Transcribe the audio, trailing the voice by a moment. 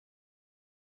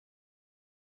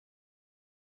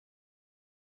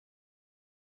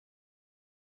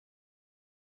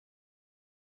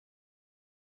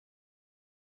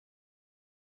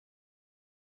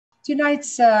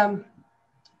Tonight's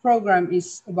program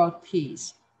is about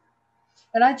peace.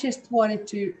 And I just wanted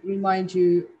to remind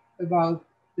you about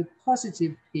the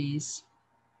positive peace,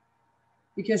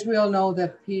 because we all know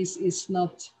that peace is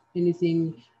not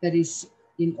anything that is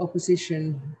in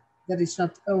opposition, that is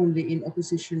not only in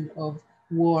opposition of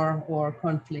war or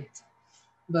conflict,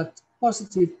 but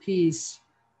positive peace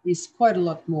is quite a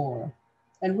lot more.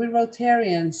 And we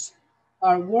Rotarians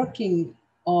are working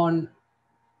on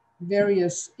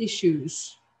various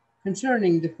issues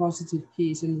concerning the positive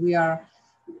peace, and we are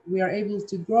able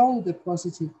to grow the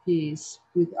positive peace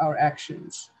with our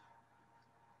actions.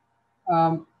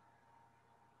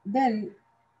 Then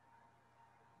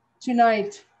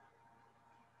tonight,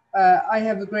 I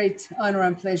have a great honor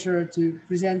and pleasure to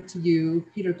present to you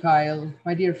Peter Kyle,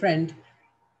 my dear friend,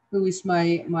 who is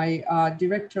my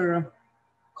director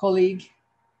colleague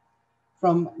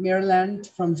from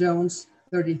Maryland, from zones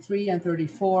 33 and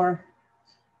 34.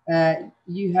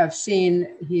 You have seen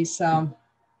his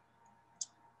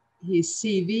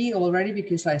CV already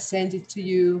because I sent it to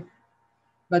you,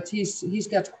 but he's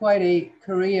got quite a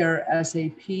career as a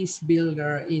peace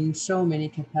builder in so many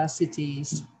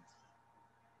capacities.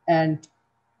 And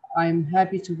I'm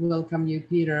happy to welcome you,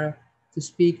 Peter, to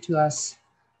speak to us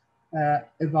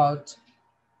about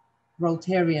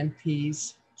Rotarian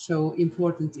peace, so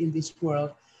important in this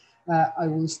world. I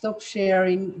will stop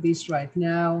sharing this right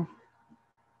now,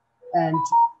 and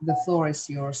the floor is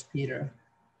yours, Peter.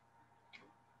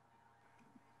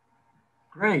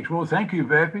 Great. Well, thank you,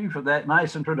 Verpi, for that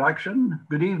nice introduction.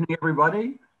 Good evening,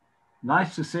 everybody.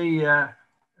 Nice to see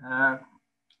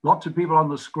lots of people on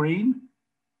the screen.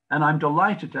 And I'm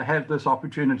delighted to have this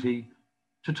opportunity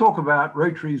to talk about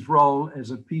Rotary's role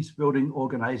as a peace-building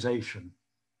organization,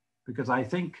 because I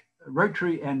think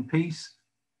Rotary and peace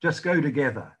just go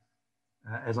together.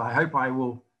 As I hope I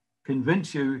will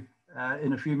convince you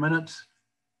in a few minutes,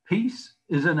 peace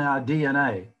is in our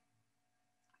DNA.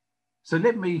 So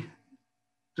let me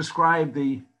describe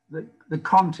the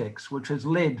context which has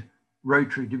led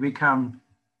Rotary to become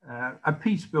a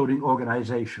peace-building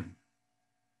organization.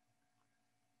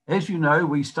 As you know,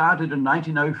 we started in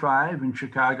 1905 in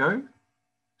Chicago,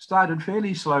 started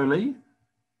fairly slowly.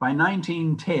 By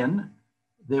 1910,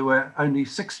 there were only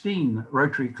 16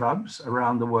 Rotary clubs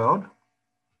around the world.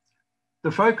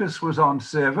 The focus was on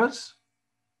service,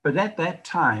 but at that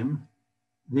time,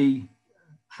 the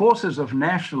forces of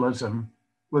nationalism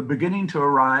were beginning to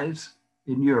arise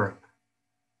in Europe.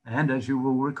 And as you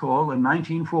will recall, in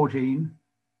 1914,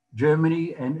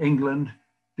 Germany and England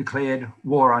declared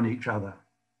war on each other.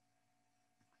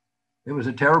 It was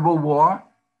a terrible war,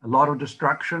 a lot of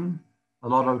destruction, a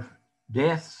lot of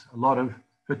deaths, a lot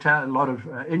of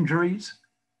injuries.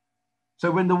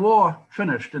 So when the war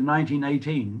finished in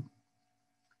 1918,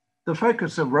 the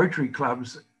focus of Rotary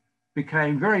clubs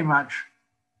became very much,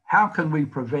 how can we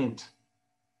prevent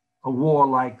a war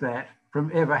like that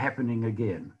from ever happening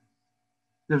again?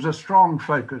 There's a strong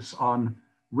focus on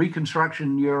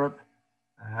reconstruction in Europe,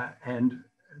 and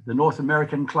the North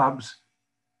American clubs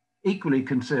equally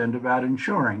concerned about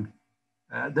ensuring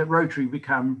that Rotary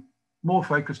become more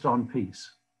focused on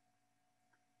peace.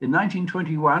 In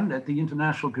 1921, at the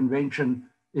International Convention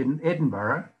in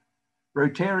Edinburgh,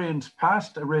 Rotarians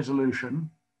passed a resolution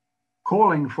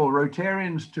calling for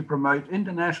Rotarians to promote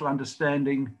international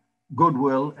understanding,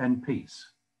 goodwill, and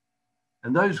peace.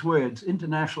 And those words,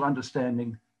 international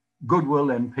understanding,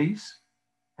 goodwill, and peace,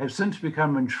 have since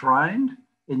become enshrined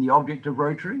in the object of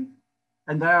Rotary,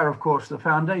 and they are, of course, the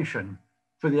foundation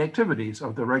for the activities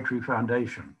of the Rotary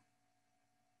Foundation.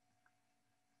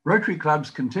 Rotary clubs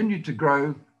continued to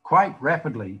grow quite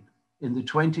rapidly in the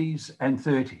 20s and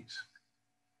 30s.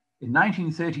 In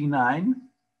 1939,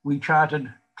 we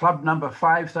chartered club number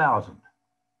 5,000.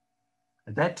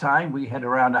 At that time, we had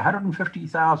around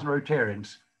 150,000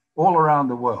 Rotarians all around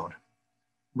the world.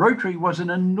 Rotary was an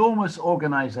enormous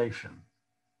organization.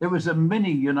 It was a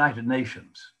mini United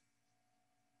Nations.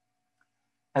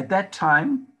 At that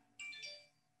time,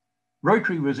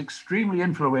 Rotary was extremely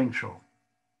influential.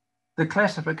 The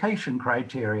classification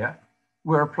criteria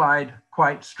were applied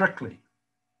quite strictly.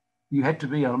 You had to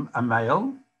be a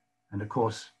male, and of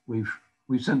course, we've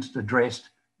since addressed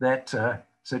that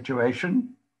situation.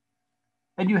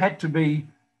 And you had to be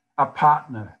a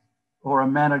partner or a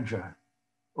manager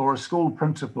or a school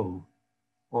principal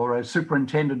or a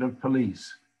superintendent of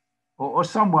police or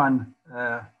someone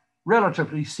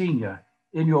relatively senior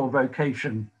in your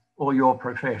vocation or your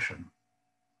profession.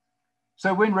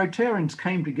 So when Rotarians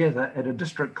came together at a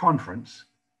district conference,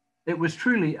 it was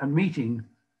truly a meeting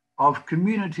of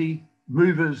community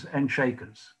movers and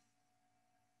shakers.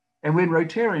 And when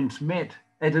Rotarians met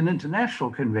at an international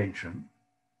convention,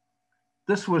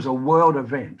 this was a world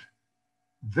event,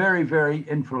 very, very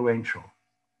influential.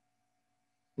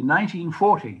 In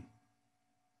 1940,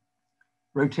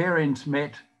 Rotarians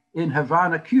met in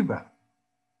Havana, Cuba,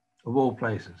 of all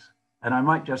places. And I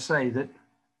might just say that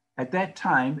at that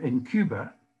time in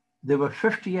Cuba, there were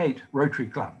 58 Rotary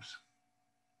clubs.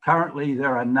 Currently,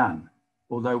 there are none,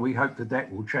 although we hope that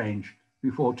that will change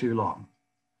before too long.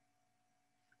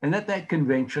 And at that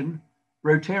convention,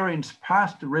 Rotarians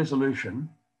passed a resolution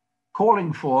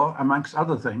calling for, amongst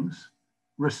other things,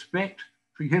 respect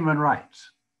for human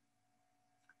rights.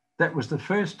 That was the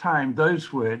first time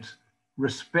those words,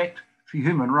 respect for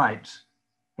human rights,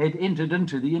 had entered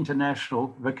into the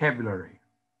international vocabulary.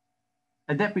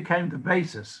 And that became the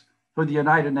basis for the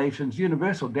United Nations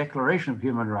Universal Declaration of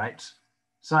Human Rights,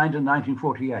 signed in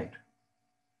 1948.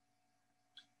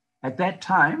 At that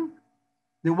time,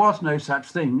 there was no such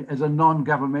thing as a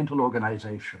non-governmental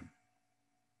organization.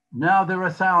 Now there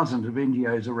are thousands of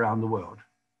NGOs around the world.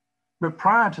 But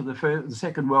prior to the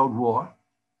Second World War,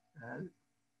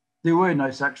 there were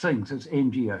no such things as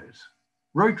NGOs.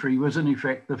 Rotary was in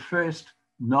effect the first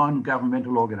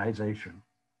non-governmental organization.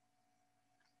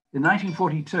 In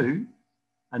 1942,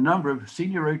 a number of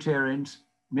senior Rotarians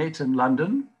met in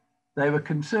London. They were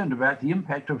concerned about the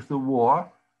impact of the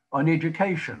war on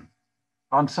education,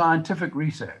 on scientific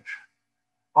research,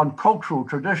 on cultural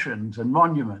traditions and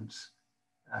monuments.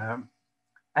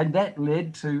 And that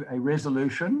led to a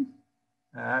resolution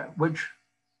which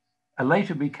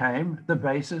later became the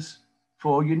basis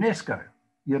for UNESCO,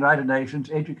 United Nations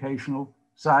Educational,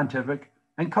 Scientific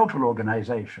and Cultural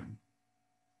Organization.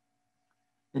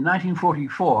 In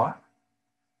 1944,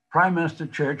 Prime Minister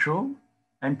Churchill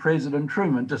and President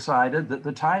Truman decided that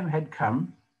the time had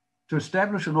come to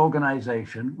establish an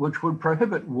organization which would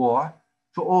prohibit war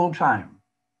for all time.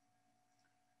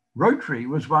 Rotary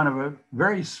was one of a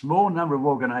very small number of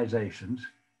organizations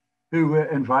who were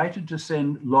invited to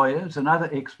send lawyers and other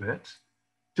experts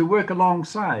to work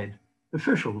alongside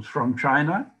officials from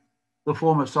China, the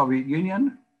former Soviet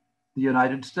Union, the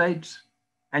United States,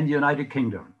 and the United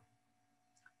Kingdom.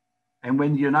 And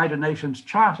when the United Nations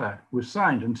Charter was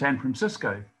signed in San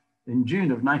Francisco in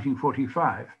June of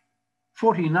 1945,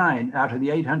 49 out of the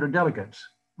 800 delegates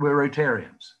were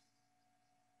Rotarians.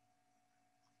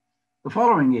 The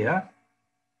following year,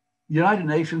 the United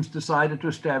Nations decided to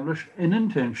establish an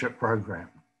internship program.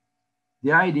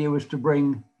 The idea was to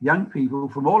bring young people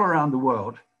from all around the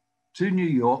world to New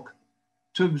York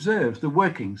to observe the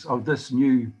workings of this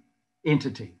new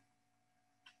entity.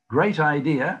 Great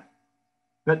idea,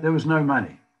 but there was no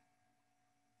money.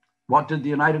 What did the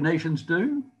United Nations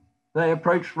do? They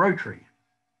approached Rotary,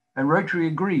 and Rotary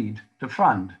agreed to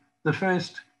fund the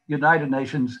first United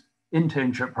Nations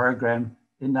internship program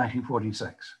in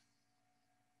 1946.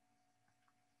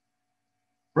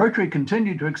 Rotary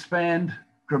continued to expand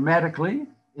dramatically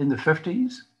in the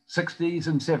 50s, 60s,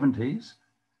 and 70s,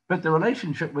 but the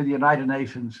relationship with the United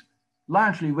Nations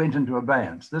largely went into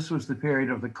abeyance. This was the period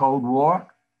of the Cold War,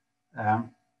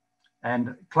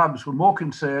 and clubs were more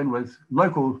concerned with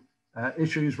local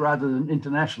issues rather than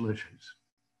international issues.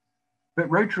 But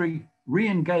Rotary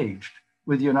re-engaged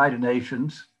with the United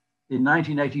Nations in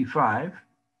 1985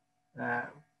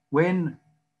 when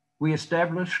we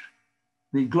established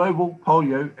the Global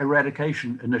Polio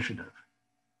Eradication Initiative.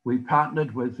 We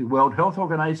partnered with the World Health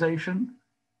Organization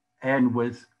and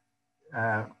with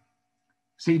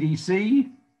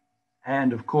CDC,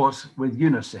 and of course with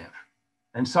UNICEF,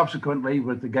 and subsequently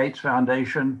with the Gates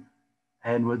Foundation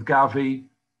and with Gavi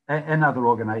and other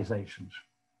organizations.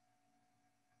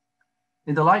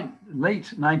 In the late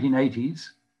 1980s,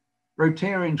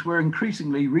 Rotarians were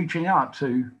increasingly reaching out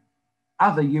to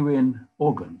other UN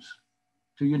organs,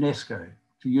 to UNESCO,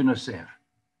 to UNICEF,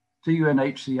 to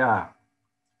UNHCR,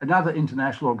 and other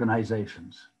international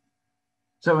organizations.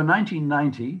 So in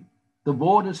 1990, the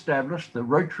board established the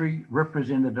Rotary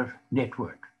Representative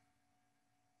Network.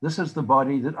 This is the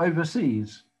body that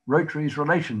oversees Rotary's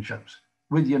relationships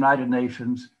with the United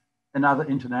Nations and other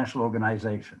international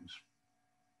organizations.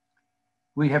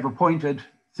 We have appointed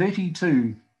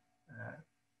 32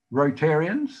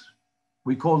 Rotarians.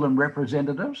 We call them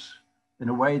representatives. In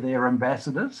a way, they are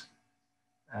ambassadors.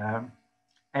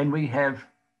 And we have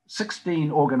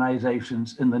 16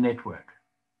 organizations in the network: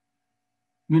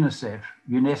 UNICEF,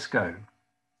 UNESCO,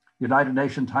 United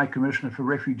Nations High Commissioner for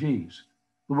Refugees,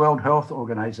 the World Health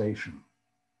Organization,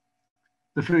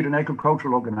 the Food and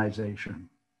Agricultural Organization,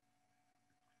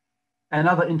 and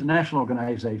other international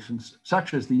organizations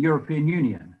such as the European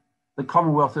Union, the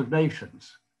Commonwealth of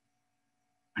Nations,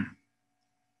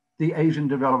 the Asian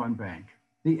Development Bank,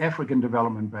 the African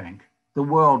Development Bank, the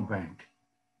World Bank,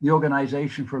 the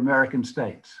Organization for American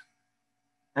States.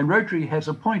 And Rotary has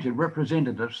appointed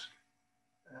representatives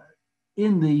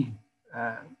in the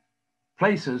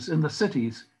places, in the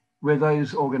cities where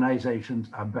those organizations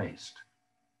are based.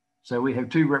 So we have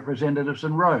 2 representatives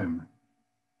in Rome,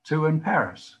 2 in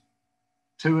Paris,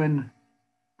 2 in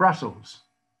Brussels,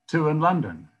 2 in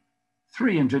London,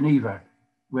 3 in Geneva,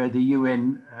 where the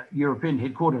UN European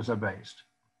headquarters are based.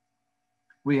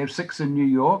 We have 6 in New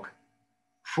York,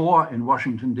 4 in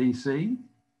Washington, DC,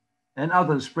 and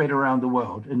others spread around the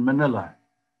world, in Manila,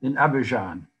 in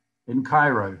Abidjan, in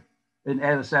Cairo, in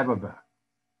Addis Ababa.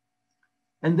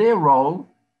 And their role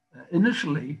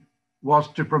initially was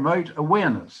to promote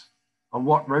awareness of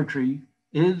what Rotary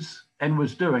is and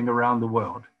was doing around the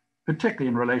world, particularly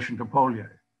in relation to polio.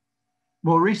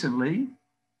 More recently,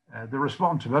 the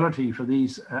responsibility for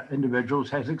these individuals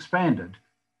has expanded.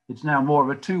 It's now more of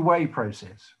a 2-way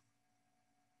process.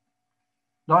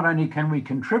 Not only can we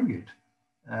contribute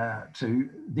to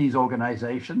these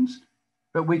organizations,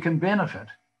 but we can benefit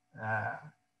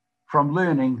from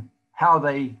learning how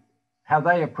they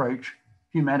approach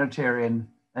humanitarian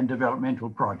and developmental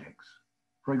projects.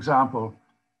 For example,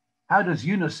 how does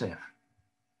UNICEF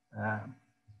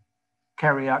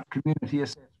carry out community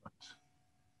assessments?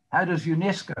 How does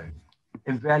UNESCO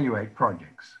evaluate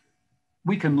projects?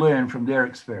 We can learn from their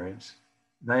experience.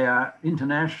 They are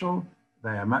international,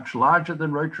 they are much larger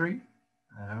than Rotary,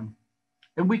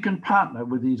 and we can partner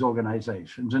with these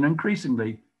organizations. And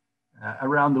increasingly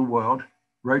around the world,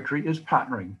 Rotary is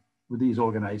partnering with these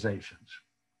organizations.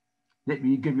 Let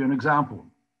me give you an example.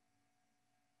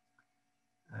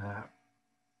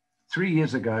 3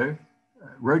 years ago,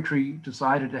 Rotary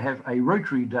decided to have a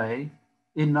Rotary Day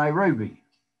in Nairobi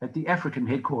at the African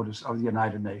headquarters of the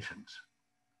United Nations.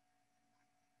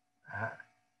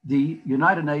 The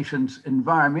United Nations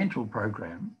Environmental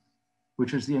Program,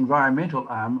 which is the environmental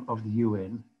arm of the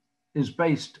UN, is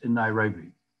based in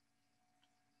Nairobi.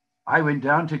 I went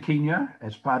down to Kenya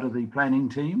as part of the planning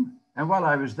team, and while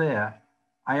I was there,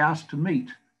 I asked to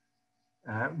meet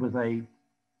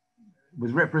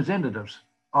with representatives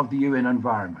of the UN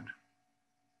environment.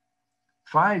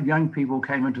 5 young people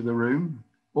came into the room,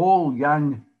 all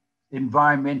young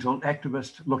environmental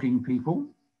activist-looking people.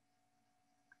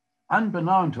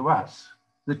 Unbeknown to us,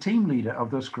 the team leader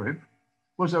of this group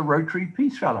was a Rotary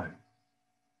Peace Fellow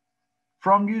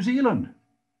from New Zealand.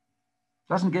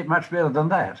 Doesn't get much better than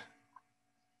that.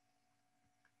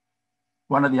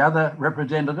 One of the other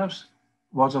representatives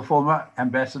was a former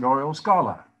ambassadorial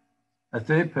scholar. A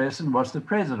 3rd person was the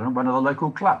president of one of the local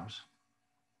clubs.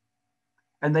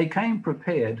 And they came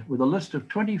prepared with a list of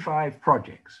 25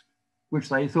 projects which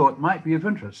they thought might be of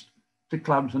interest to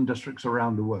clubs and districts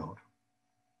around the world.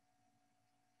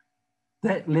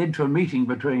 That led to a meeting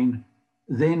between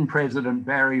then President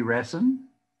Barry Rassin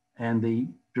and the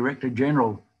Director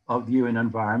General of the UN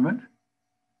Environment,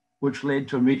 which led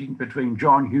to a meeting between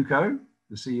John Hugo,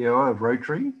 the CEO of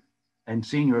Rotary, and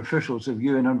senior officials of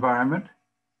UN Environment.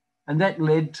 And that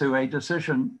led to a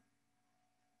decision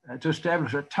to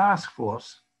establish a task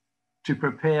force to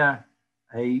prepare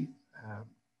a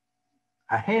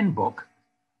handbook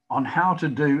on how to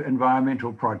do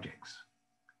environmental projects.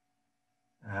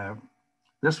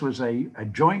 This was a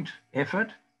joint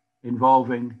effort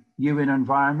involving UN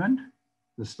Environment,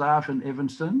 the staff in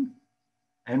Evanston,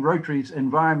 and Rotary's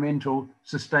Environmental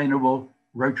Sustainable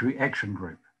Rotary Action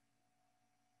Group.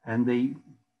 And the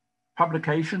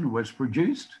publication was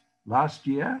produced last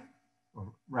year,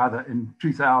 or rather in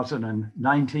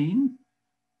 2019,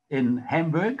 in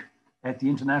Hamburg at the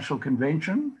International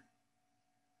Convention.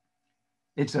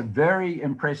 It's a very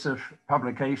impressive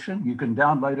publication. You can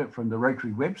download it from the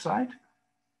Rotary website,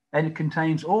 and it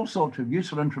contains all sorts of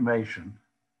useful information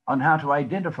on how to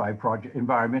identify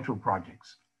environmental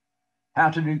projects, how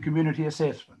to do community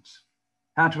assessments,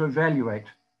 how to evaluate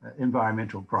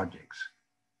environmental projects.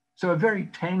 So a very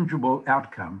tangible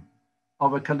outcome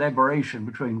of a collaboration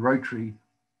between Rotary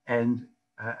and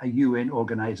a UN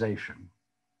organization.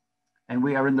 And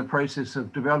we are in the process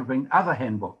of developing other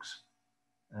handbooks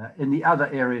in the other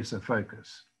areas of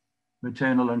focus,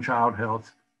 maternal and child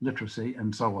health, literacy,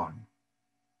 and so on.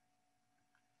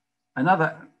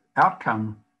 Another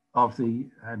outcome of the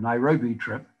Nairobi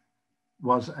trip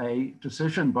was a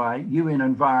decision by UN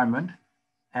Environment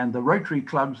and the Rotary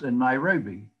clubs in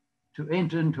Nairobi to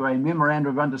enter into a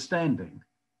memorandum of understanding,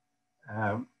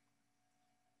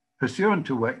 pursuant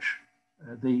to which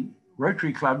the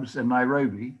Rotary clubs in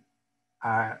Nairobi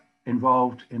are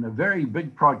involved in a very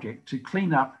big project to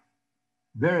clean up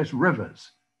various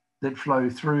rivers that flow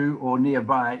through or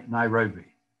nearby Nairobi.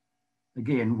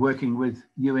 Again, working with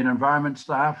UN Environment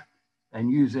staff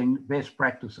and using best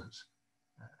practices.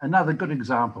 Another good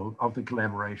example of the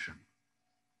collaboration.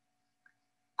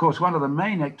 Of course, one of the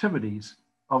main activities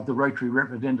of the Rotary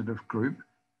representative group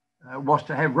was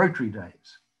to have Rotary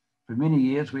Days. For many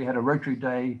years, we had a Rotary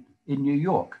Day in New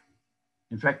York.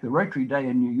 In fact, the Rotary Day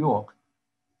in New York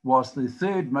was the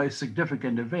third most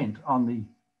significant event on the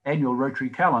annual Rotary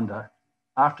calendar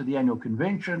after the annual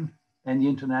convention and the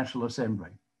International Assembly.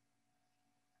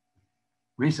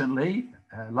 Recently,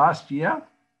 last year,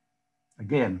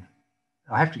 again,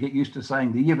 I have to get used to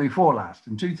saying the year before last,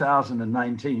 in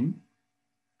 2019,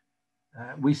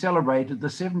 we celebrated the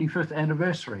 75th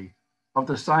anniversary of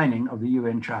the signing of the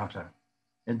UN Charter,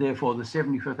 and therefore the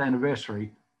 75th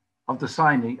anniversary of the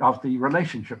signing of the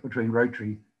relationship between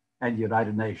Rotary and the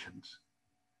United Nations.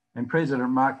 And President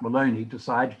Mark Maloney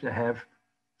decided to have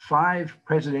 5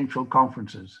 presidential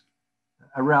conferences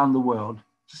around the world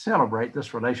to celebrate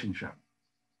this relationship.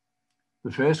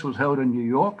 The first was held in New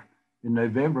York in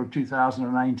November of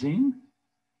 2019.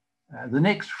 The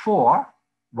next 4,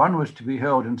 one was to be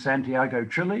held in Santiago,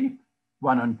 Chile,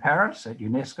 one in Paris at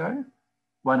UNESCO,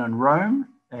 one in Rome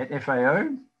at FAO,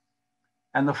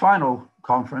 and the final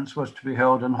conference was to be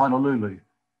held in Honolulu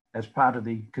as part of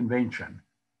the convention.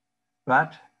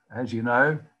 But as you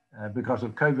know, because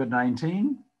of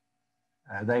COVID-19,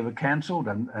 they were cancelled,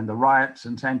 and the riots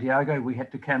in Santiago, we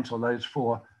had to cancel those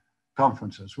 4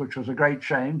 conferences, which was a great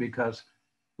shame because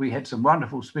we had some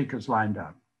wonderful speakers lined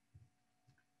up.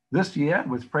 This year,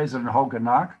 with President Holger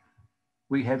Naak,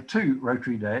 we have 2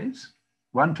 Rotary Days.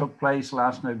 One took place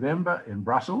last November in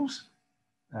Brussels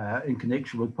in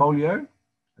connection with polio,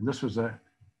 and this was an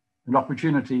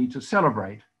opportunity to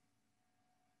celebrate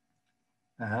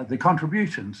the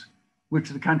contributions which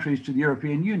the countries to the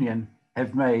European Union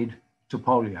have made to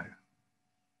polio.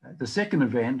 The second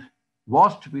event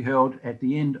was to be held at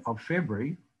the end of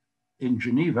February in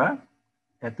Geneva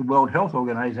at the World Health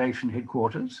Organization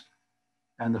headquarters,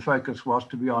 and the focus was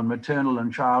to be on maternal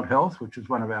and child health, which is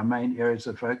one of our main areas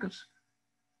of focus.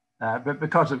 But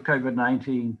because of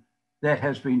COVID-19, that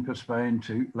has been postponed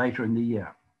to later in the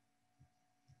year.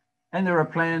 And there are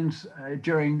plans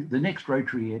during the next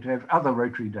Rotary year to have other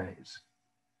Rotary Days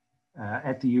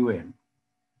at the UN.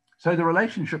 So the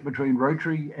relationship between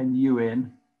Rotary and the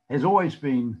UN has always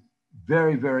been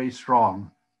very, very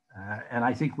strong. And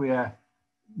I think we are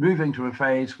moving to a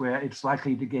phase where it's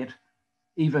likely to get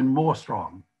even more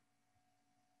strong.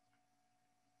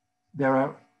 There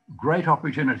are great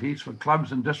opportunities for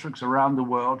clubs and districts around the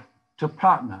world to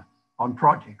partner on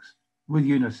projects with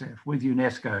UNICEF, with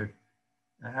UNESCO,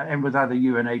 and with other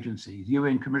UN agencies,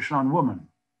 UN Commission on Women.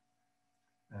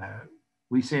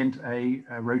 We sent a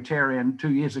Rotarian 2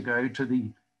 years ago to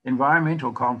the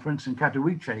environmental conference in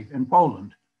Katowice in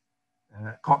Poland,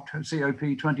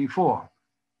 COP24,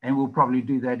 and we'll probably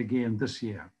do that again this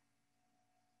year.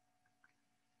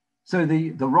 So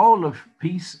the role of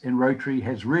peace in Rotary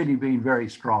has really been very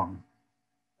strong.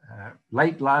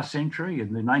 Late last century,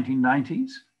 in the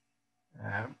 1990s,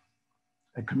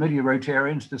 a committee of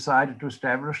Rotarians decided to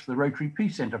establish the Rotary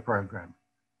Peace Center program.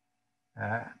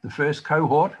 The first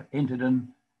cohort entered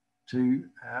into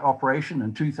operation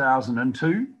in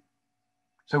 2002.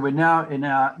 So we're now in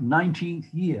our 19th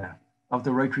year of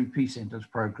the Rotary Peace Centers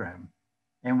program,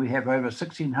 and we have over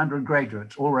 1,600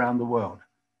 graduates all around the world,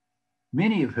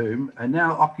 many of whom are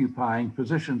now occupying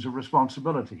positions of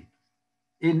responsibility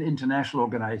in international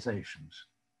organizations.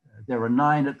 There are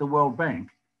 9 at the World Bank.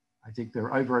 I think there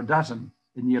are over a dozen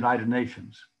in the United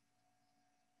Nations.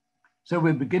 So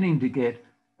we're beginning to get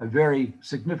a very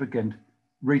significant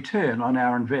return on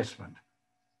our investment.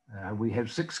 We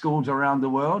have 6 schools around the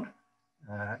world.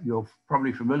 You're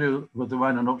probably familiar with the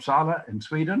one in Uppsala in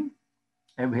Sweden.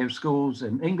 And we have schools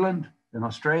in England, in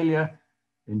Australia,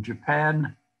 in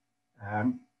Japan,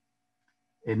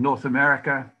 in North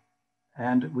America.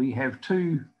 And we have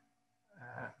 2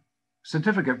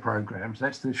 certificate programs.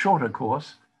 That's the shorter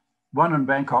course, one in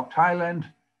Bangkok, Thailand,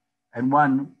 and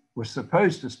one was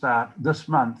supposed to start this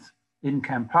month in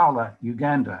Kampala,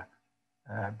 Uganda.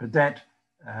 But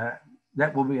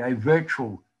that will be a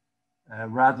virtual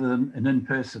rather than an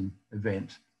in-person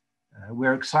event.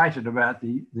 We're excited about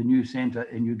the new center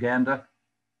in Uganda.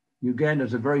 Uganda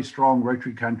is a very strong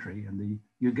Rotary country, and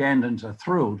the Ugandans are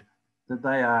thrilled that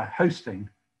they are hosting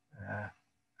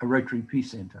a Rotary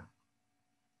Peace Center.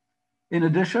 In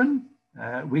addition,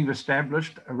 we've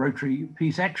established a Rotary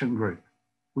Peace Action Group,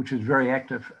 which is very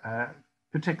active,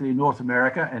 particularly in North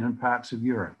America and in parts of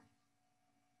Europe.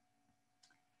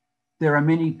 There are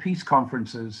many peace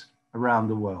conferences around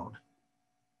the world.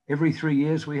 Every 3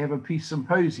 years, we have a peace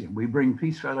symposium. We bring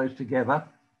peace fellows together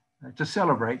to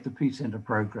celebrate the Peace Center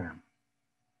program.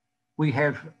 We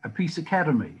have a Peace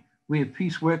Academy. We have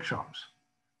peace workshops.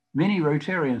 Many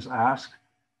Rotarians ask,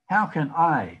 how can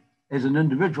I, as an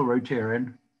individual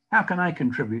Rotarian, how can I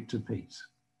contribute to peace?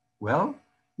 Well,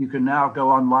 you can now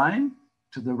go online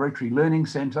to the Rotary Learning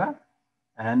Centre,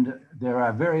 and there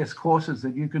are various courses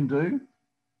that you can do.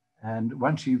 And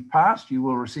once you've passed, you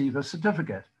will receive a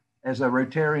certificate as a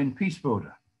Rotarian peace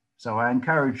builder. So I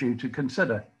encourage you to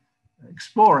consider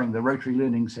exploring the Rotary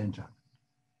Learning Centre.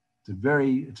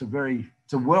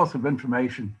 It's a wealth of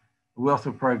information, a wealth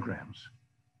of programs.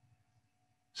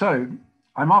 So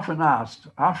I'm often asked,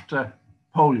 after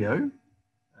polio,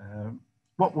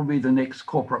 what will be the next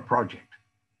corporate project?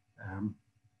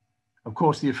 Of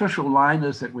course, the official line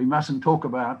is that we mustn't talk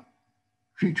about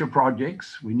future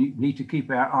projects. We need to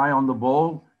keep our eye on the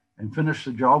ball and finish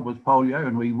the job with polio,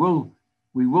 and we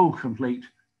will complete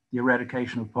the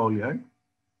eradication of polio.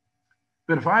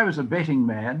 But if I was a betting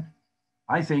man,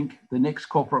 I think the next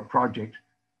corporate project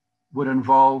would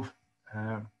involve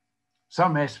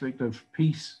some aspect of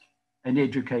peace and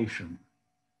education.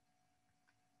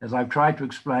 As I've tried to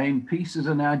explain, peace is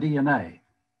in our DNA.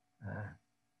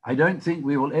 I don't think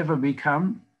we will ever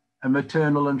become a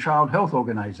maternal and child health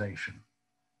organization.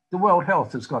 The World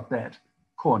Health has got that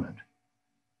cornered.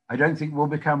 I don't think we'll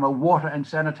become a water and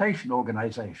sanitation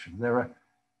organization. There are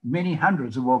many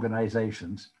hundreds of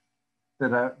organizations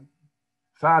that are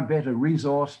far better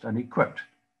resourced and equipped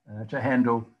to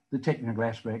handle the technical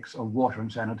aspects of water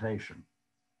and sanitation.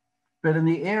 But in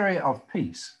the area of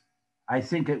peace, I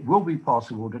think it will be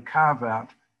possible to carve out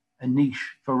a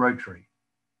niche for Rotary.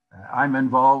 I'm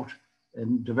involved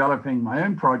in developing my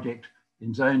own project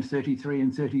in zones 33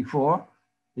 and 34.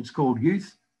 It's called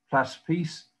Youth Plus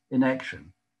Peace in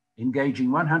Action, engaging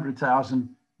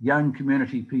 100,000 young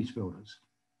community peace builders.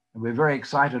 And we're very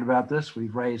excited about this.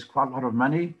 We've raised quite a lot of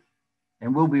money,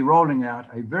 and we'll be rolling out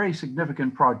a very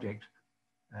significant project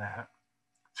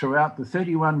throughout the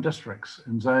 31 districts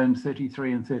in zones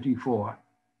 33 and 34,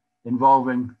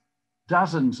 involving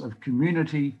dozens of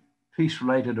community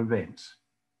peace-related events.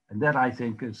 And that, I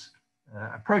think, is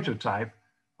a prototype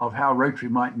of how Rotary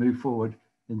might move forward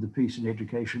in the peace and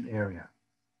education area.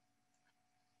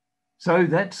 So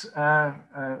that's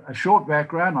a short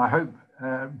background. I hope,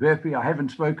 Burpee, I haven't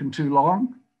spoken too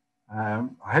long. I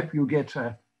hope you'll get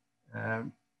a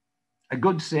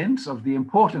good sense of the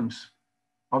importance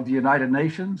of the United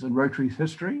Nations and Rotary's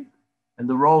history and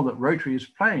the role that Rotary is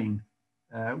playing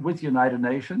with the United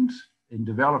Nations in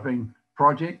developing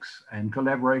projects and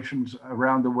collaborations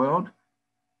around the world.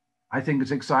 I think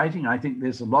it's exciting. I think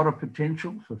there's a lot of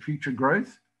potential for future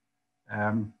growth.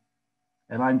 And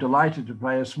I'm delighted to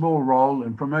play a small role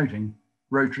in promoting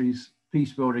Rotary's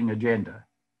peace building agenda.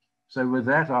 So with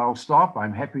that, I'll stop.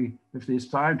 I'm happy, if there's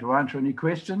time, to answer any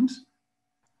questions.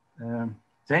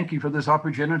 Thank you for this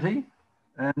opportunity.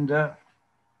 And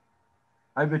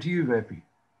over to you, Verpi.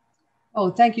 Oh,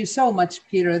 thank you so much,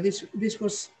 Peter. This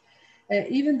was,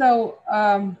 even though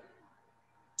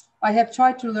I have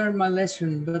tried to learn my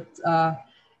lesson, but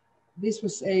this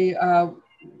was a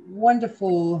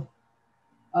wonderful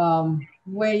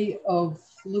way of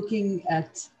looking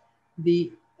at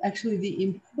the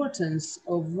importance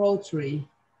of Rotary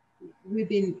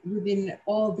within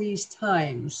all these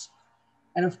times.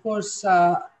 And of course,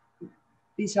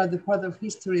 these are the part of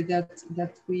history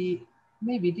that we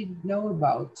maybe didn't know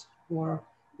about or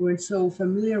weren't so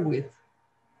familiar with.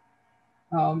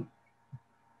 And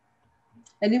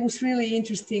it was really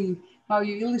interesting how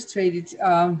you illustrated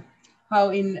how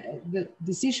in the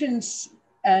decisions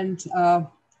and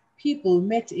people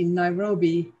met in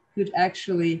Nairobi could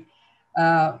actually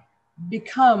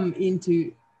become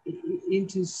into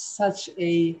such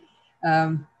a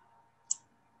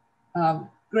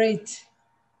great,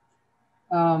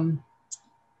 I'm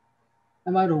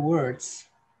out of words,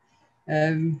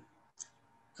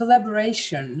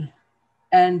 collaboration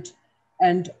and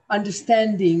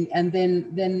understanding, and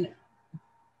then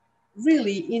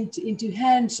really into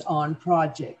hands-on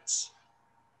projects.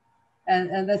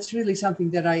 And that's really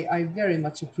something that I very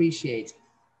much appreciate.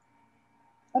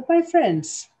 But my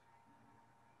friends,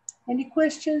 any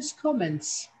questions,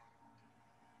 comments?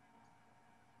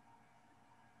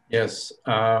 Yes.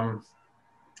 Hi,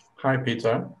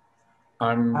 Peter.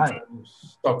 I'm from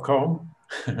Stockholm,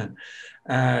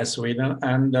 Sweden,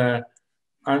 and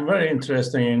I'm very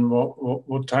interested in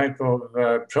what type of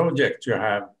project you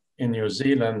have in New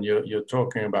Zealand you're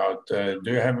talking about. Do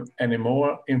you have any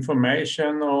more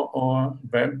information or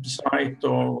website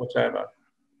or whatever?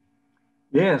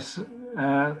 Yes,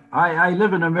 I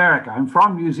live in America. I'm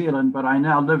from New Zealand, but I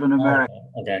now live in America.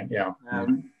 Okay, yeah.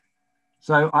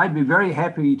 So I'd be very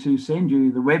happy to send you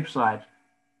the website.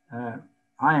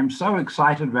 I am so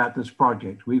excited about this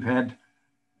project. We've had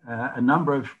a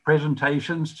number of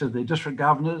presentations to the district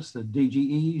governors, the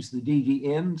DGEs, the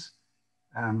DGNs.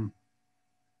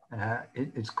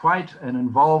 It's quite an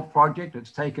involved project.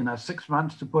 It's taken us 6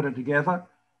 months to put it together.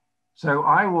 So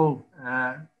I will,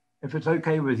 if it's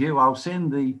okay with you, I'll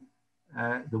send the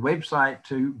website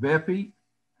to Verpi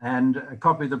and a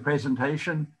copy of the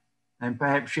presentation, and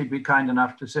perhaps she'd be kind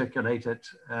enough to circulate it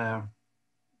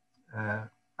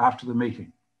after the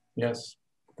meeting. Yes,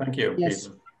 thank you, Yes.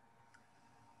 Peter.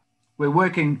 We're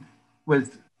working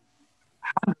with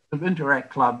hundreds of Interact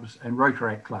clubs and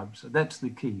Rotaract clubs, so that's the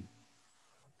key.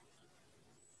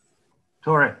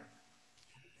 Tore.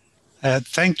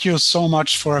 Thank you so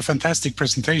much for a fantastic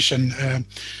presentation.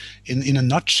 In a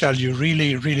nutshell, you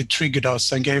really triggered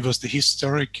us and gave us the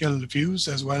historical views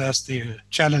as well as the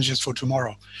challenges for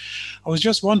tomorrow. I was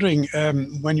just wondering,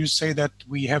 when you say that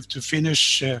we have to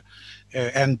finish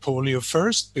end polio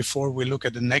first before we look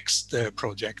at the next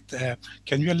project,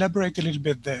 can you elaborate a little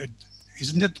bit there?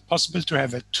 Isn't it possible to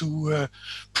have a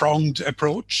two-pronged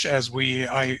approach as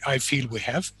I feel we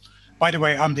have? By the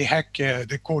way, I'm the HAC,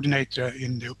 the coordinator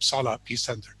in the Uppsala Peace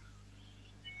Center.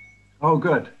 Oh,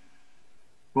 good.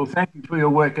 Well, thank you for your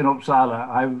work in Uppsala.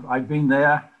 I've been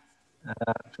there.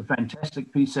 It's a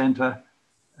fantastic peace center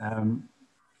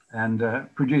and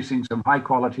producing some high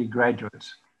quality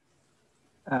graduates.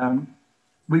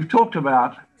 We've talked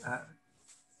about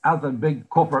other big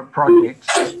corporate projects.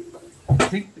 I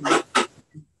think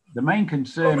the main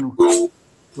concern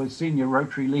with senior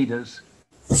Rotary leaders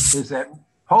is that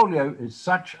polio is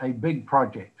such a big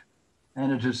project,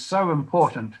 and it is so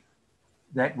important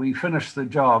that we finish the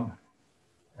job.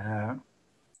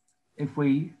 If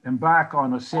we embark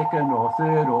on a second or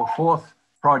third or fourth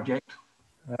project,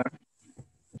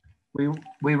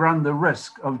 we run the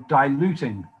risk of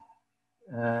diluting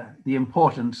the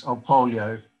importance of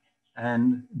polio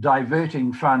and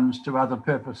diverting funds to other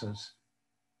purposes.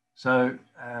 So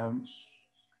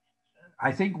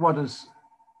I think what is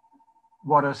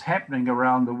happening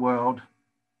around the world,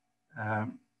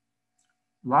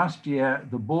 last year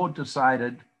the board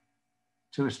decided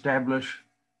to establish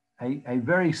a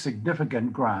very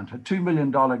significant grant, a $2 million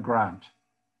grant.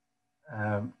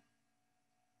 And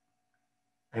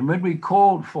when we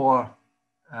called for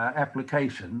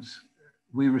applications,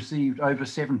 we received over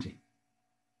 70,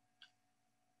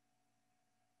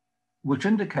 which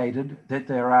indicated that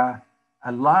there are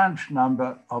a large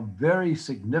number of very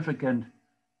significant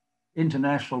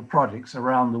international projects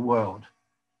around the world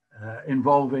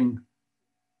involving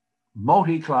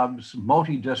multi-clubs,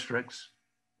 multi-districts,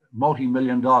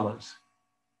 multi-million dollars.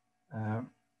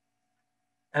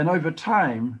 And over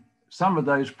time, some of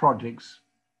those projects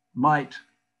might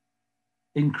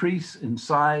increase in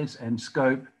size and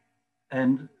scope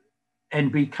and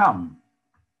become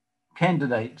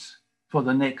candidates for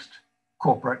the next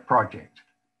corporate project.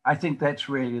 I think that's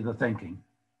really the thinking.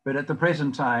 But at the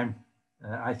present time,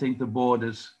 I think the board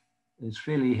is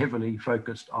fairly heavily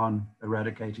focused on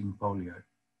eradicating polio.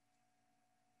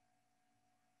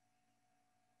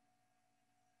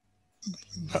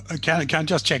 Can I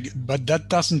just check? But that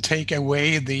doesn't take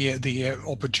away the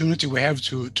opportunity we have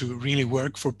to really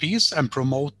work for peace and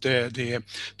promote the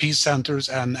peace centers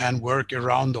and work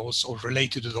around those or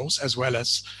related to those, as well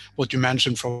as what you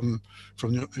mentioned from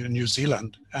New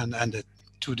Zealand and the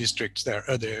two districts there,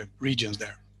 the regions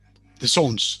there, the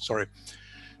zones. Sorry.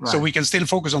 Right. So we can still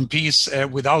focus on peace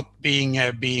without being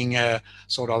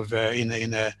sort of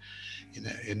in a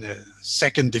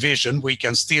second division. We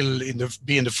can still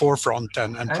be in the forefront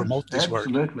and promote this work.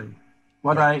 Absolutely.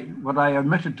 What I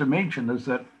omitted to mention is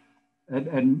that,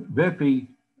 and Verpi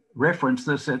referenced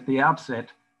this at the outset,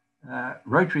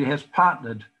 Rotary has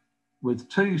partnered with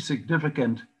two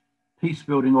significant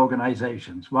peace-building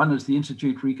organizations. One is the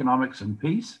Institute for Economics and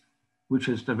Peace, which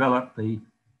has developed the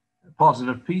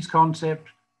positive peace concept,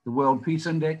 the World Peace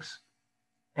Index,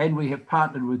 and we have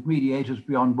partnered with Mediators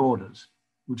Beyond Borders,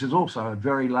 which is also a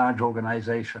very large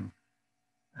organization.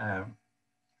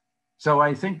 So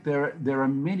I think there are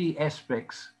many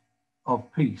aspects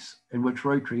of peace in which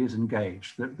Rotary is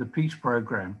engaged. The peace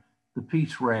program, the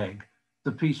peace RAG,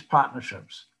 the peace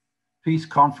partnerships, peace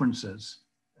conferences.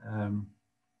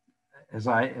 As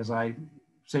I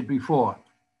said before,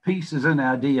 peace is in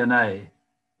our DNA.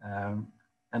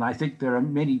 And I think there are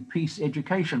many peace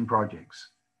education projects.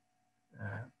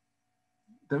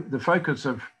 The focus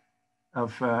of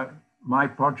my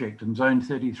project in Zone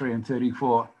 33 and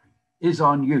 34 is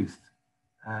on youth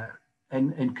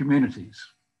and communities.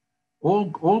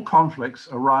 All conflicts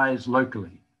arise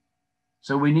locally.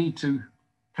 So we need to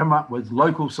come up with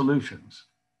local solutions.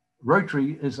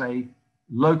 Rotary is a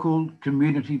local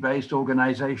community-based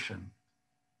organization,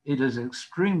 it is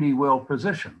extremely well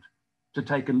positioned to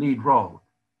take a lead role.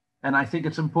 And I think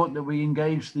it's important that we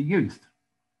engage the youth.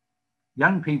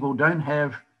 Young people don't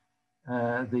have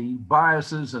the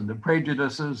biases and the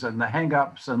prejudices and the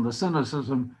hang-ups and the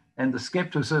cynicism and the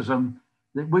skepticism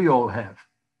that we all have.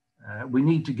 We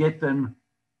need to get them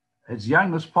as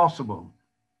young as possible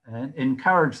and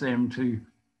encourage them to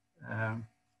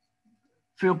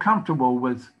feel comfortable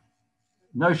with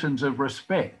notions of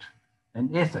respect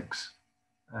and ethics,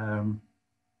 and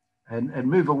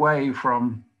move away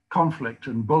from conflict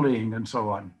and bullying and so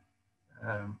on.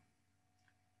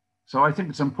 So I think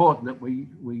it's important that we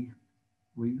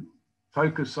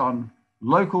focus on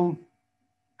local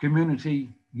community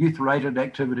youth-related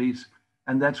activities,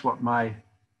 and that's what my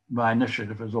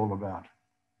initiative is all about.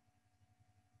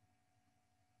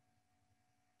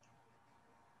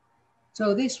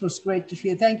 So this was great to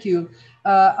hear. Thank you.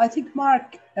 I think,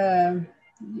 Mark, do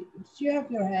you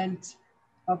have your hand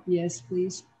up? Yes,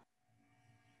 please.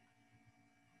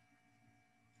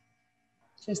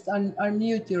 Just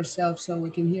unmute yourself so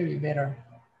we can hear you better.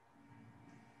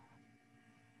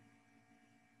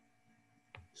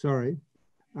 Sorry.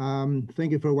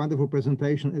 Thank you for a wonderful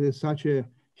presentation. It is such a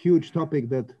huge topic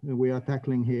that we are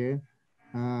tackling here.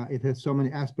 It has so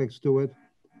many aspects to it.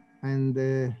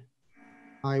 And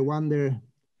I wonder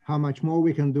how much more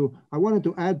we can do. I wanted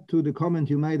to add to the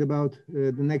comment you made about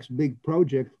the next big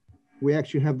project. We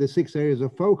actually have the 6 areas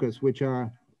of focus, which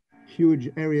are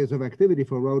huge areas of activity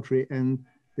for Rotary. And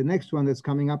the next one that's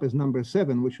coming up is number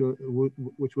 7, which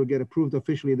will get approved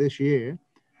officially this year,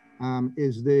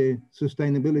 is the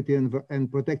sustainability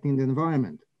and protecting the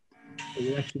environment. So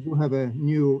we actually do have a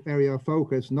new area of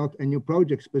focus, not a new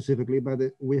project specifically, but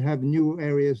we have new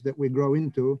areas that we grow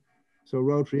into. So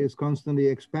Rotary is constantly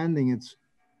expanding its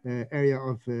area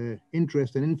of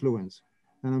interest and influence.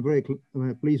 And I'm very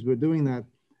pleased we're doing that.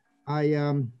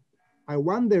 I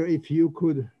wonder if you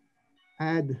could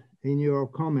add in your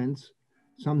comments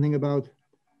something about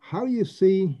how you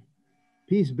see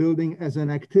peace building as an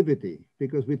activity,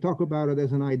 because we talk about it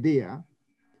as an idea,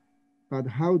 but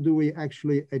how do we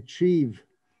actually achieve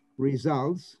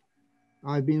results?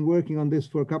 I've been working on this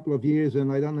for a couple of years,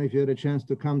 and I don't know if you had a chance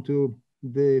to come to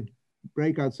the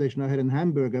breakout session I had in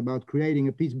Hamburg about creating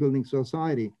a peace building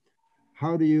society.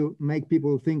 How do you make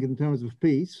people think in terms of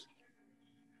peace?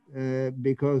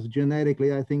 Because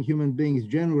genetically, I think human beings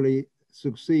generally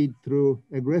succeed through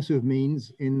aggressive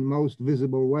means in most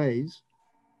visible ways,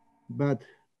 but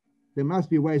there must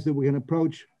be ways that we can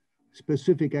approach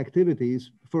specific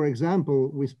activities. For example,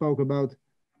 we spoke about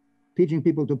teaching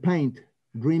people to paint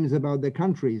dreams about their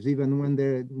countries, even when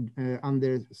they're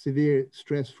under severe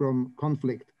stress from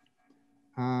conflict.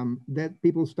 That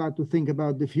people start to think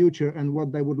about the future and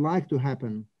what they would like to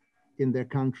happen in their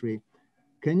country.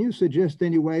 Can you suggest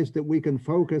any ways that we can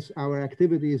focus our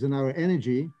activities and our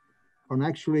energy on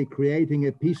actually creating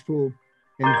a peaceful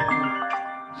environment?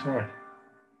 Sorry.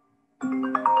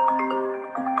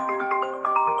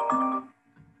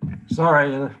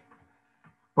 Sorry,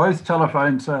 both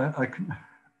telephones are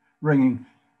ringing.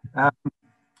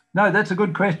 No, that's a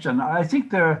good question. I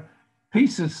think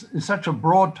peace is such a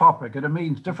broad topic, and it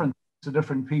means different things to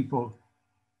different people.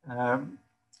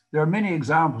 There are many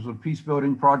examples of peace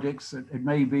building projects. It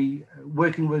may be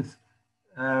working with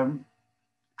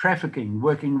trafficking,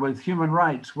 working with human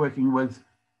rights, working with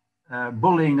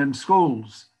bullying in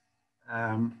schools,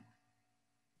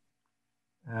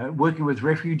 working with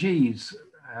refugees.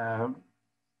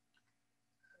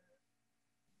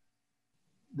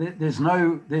 There's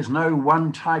no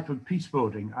one type of peace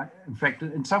building. In fact,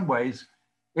 in some ways,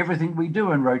 everything we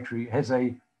do in Rotary has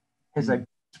a peace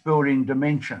building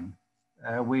dimension.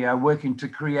 We are working to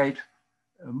create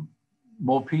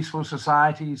more peaceful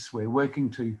societies. We're working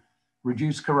to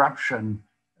reduce corruption,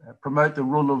 promote the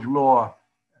rule of law,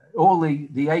 all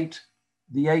the eight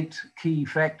key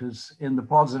factors in the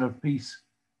positive peace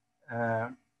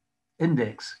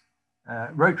index.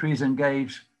 Rotary is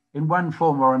engaged in one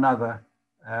form or another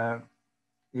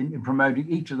in promoting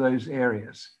each of those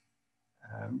areas.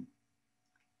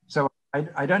 So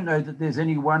I don't know that there's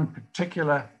any one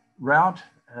particular route.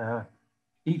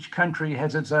 Each country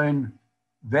has its own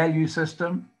value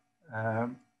system.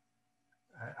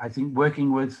 I think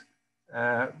working with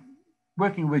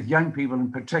young people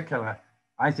in particular,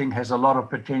 I think has a lot of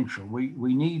potential.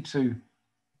 We need to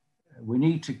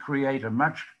create a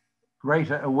much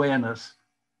greater awareness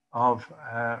of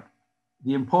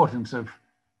the importance of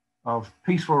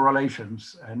peaceful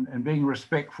relations and being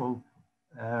respectful,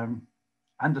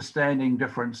 understanding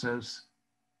differences.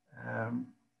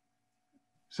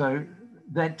 So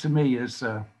that to me is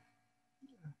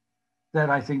that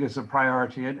I think is a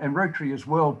priority, and Rotary is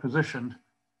well positioned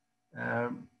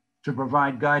to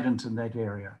provide guidance in that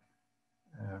area.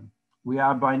 We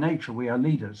are by nature, we are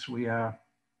leaders, we are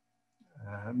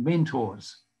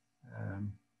mentors,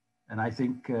 and I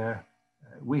think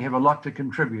we have a lot to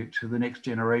contribute to the next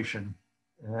generation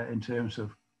in terms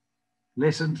of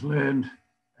lessons learned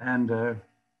and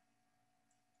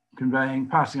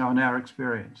passing on our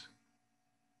experience.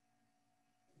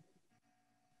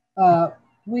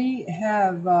 We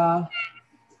have, no,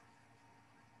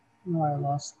 I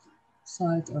lost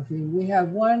sight of him. We have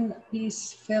one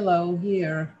Peace Fellow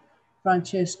here,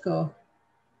 Francesco.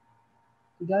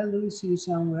 Did I lose you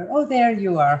somewhere? Oh, there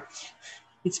you are.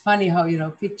 It's funny how, you know,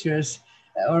 pictures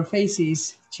or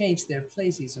faces change their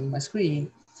places on my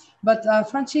screen. But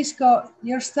Francisco,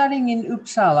 you're studying in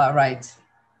Uppsala, right?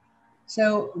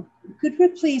 So could we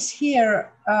please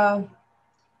hear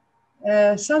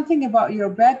something about your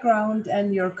background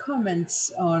and your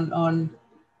comments on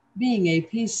being a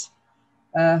Peace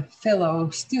Fellow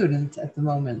student at the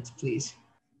moment, please?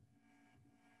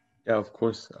 Yeah, of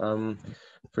course.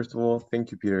 First of all,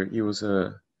 thank you, Peter. It was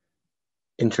a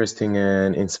interesting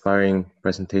and inspiring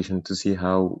presentation to see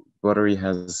how Rotary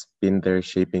has been there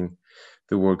shaping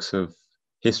the works of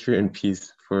history and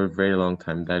peace for a very long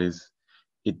time. That is,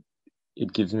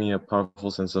 it gives me a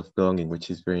powerful sense of belonging, which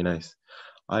is very nice.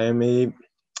 I am a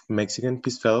Mexican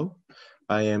Peace Fellow.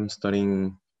 I am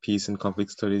studying peace and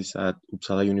conflict studies at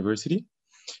Uppsala University.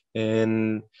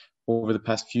 And over the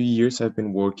past few years, I've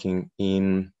been working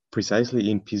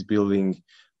precisely in peace building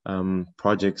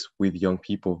projects with young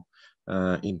people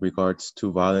in regards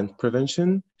to violence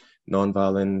prevention,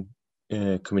 nonviolent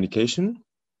communication,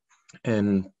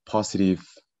 and positive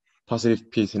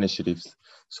peace initiatives.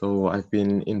 So I've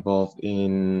been involved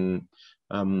in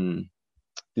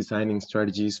designing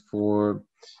strategies for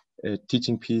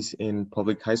teaching peace in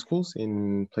public high schools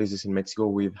in places in Mexico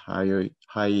with high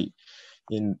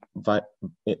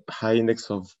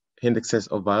indexes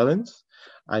of violence.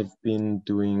 I've been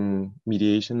doing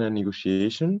mediation and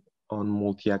negotiation on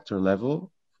multi-actor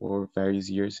level for various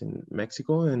years in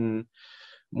Mexico, and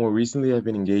more recently I've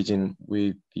been engaging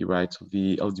with the rights of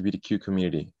the LGBTQ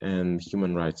community and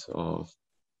human rights of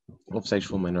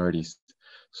sexual minorities.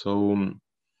 So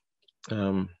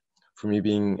for me,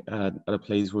 being at a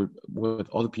place where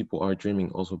other people are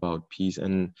dreaming also about peace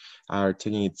and are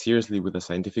taking it seriously with a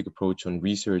scientific approach on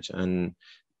research and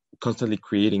constantly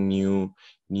creating new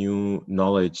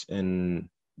knowledge and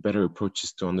better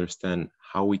approaches to understand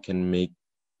how we can make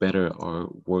better our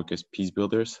work as peace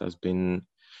builders has been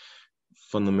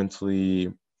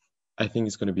fundamentally, I think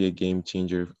it's going to be a game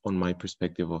changer on my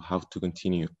perspective of how to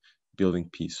continue building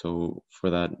peace. So for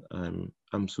that,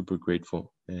 I'm super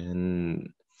grateful. And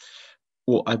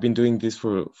well, I've been doing this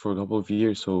for a couple of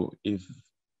years. So if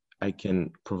I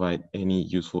can provide any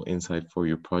useful insight for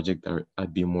your project,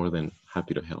 I'd be more than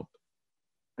happy to help.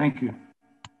 Thank you.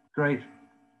 Great.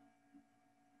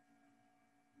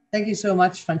 Thank you so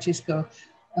much, Francisco.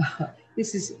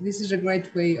 This is a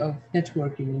great way of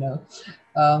networking, you know.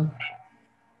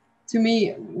 To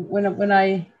me, when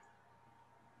I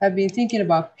have been thinking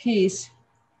about peace,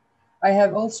 I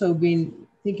have also been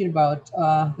thinking about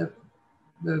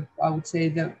I would say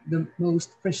the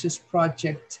most precious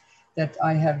project that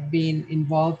I have been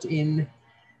involved in,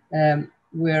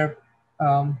 where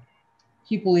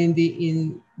people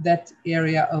in that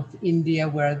area of India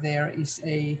where there is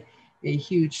a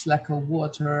huge lack of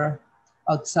water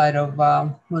outside of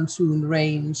monsoon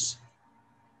rains.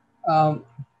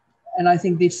 And I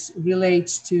think this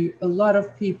relates to a lot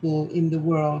of people in the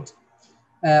world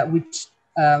which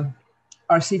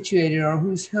are situated or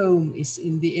whose home is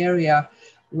in the area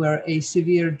where a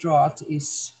severe drought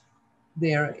is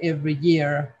there every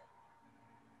year.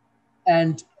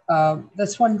 And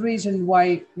that's one reason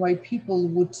why people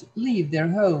would leave their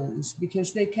homes,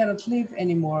 because they cannot live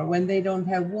anymore when they don't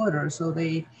have water. So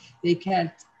they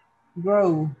can't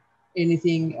grow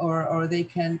anything, or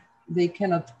they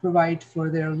cannot provide for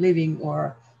their living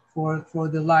or for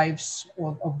the lives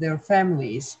of their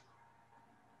families.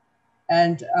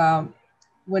 And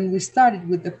when we started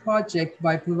with the project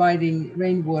by providing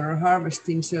rainwater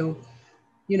harvesting, so,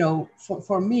 you know,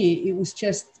 for me, it was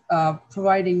just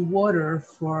providing water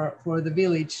for the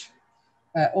village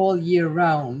all year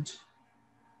round.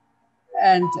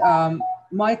 And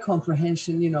my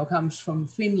comprehension, you know, comes from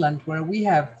Finland, where we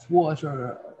have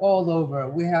water all over.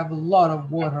 We have a lot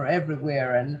of water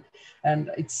everywhere, and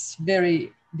it's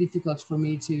very difficult for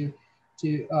me to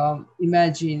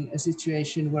imagine a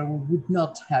situation where we would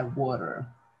not have water.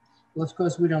 Well, of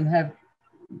course, we don't have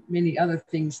many other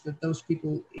things that those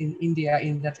people in India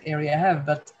in that area have,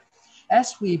 but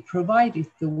as we provided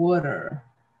the water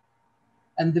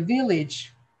and the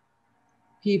village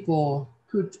people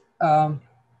could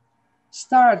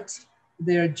start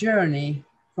their journey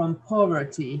from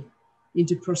poverty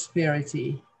into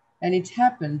prosperity. And it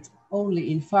happened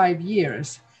only in 5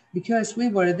 years, because we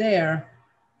were there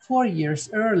 4 years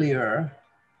earlier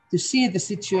to see the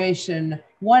situation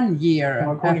 1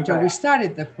 year after we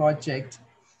started the project.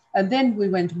 And then we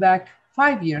went back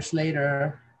 5 years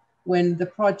later when the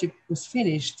project was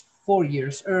finished 4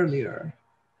 years earlier.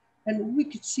 And we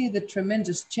could see the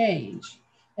tremendous change.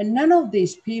 And none of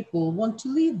these people want to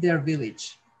leave their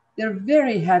village. They're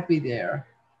very happy there.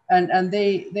 And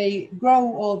they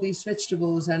grow all these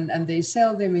vegetables and they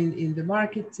sell them in the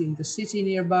market, in the city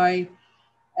nearby.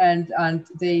 And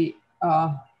they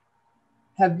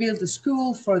have built a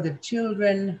school for their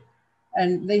children.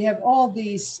 And they have all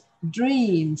these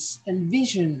dreams and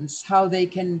visions how they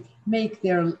can make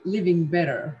their living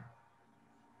better.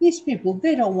 These people,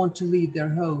 they don't want to leave their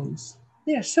homes.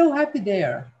 They're so happy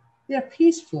there. They're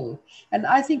peaceful. And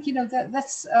I think, you know,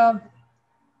 that's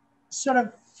sort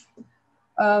of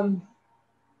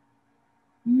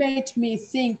made me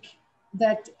think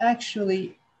that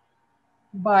actually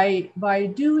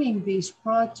by doing these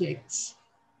projects,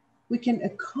 we can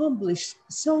accomplish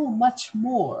so much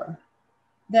more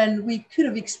than we could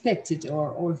have expected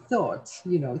or thought,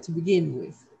 you know, to begin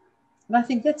with. And I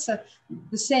think that's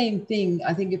the same thing,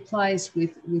 I think, applies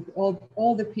with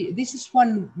all the peace. This is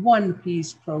one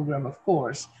peace program, of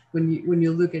course, when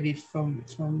you look at it from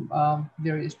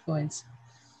various points.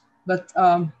 But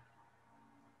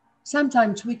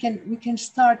sometimes we can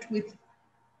start with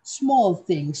small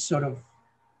things, sort of.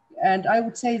 And I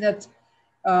would say that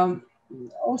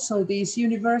also these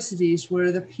universities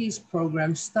where the peace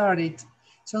program started,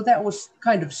 so that was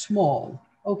kind of small.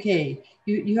 Okay,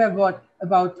 you have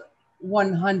about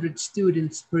 100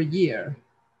 students per year.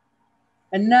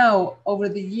 And now over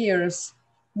the years,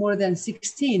 more than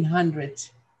 1,600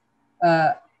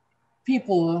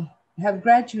 people have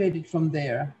graduated from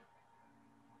there.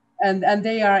 And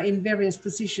they are in various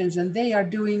positions and they are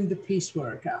doing the peace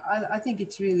work. I think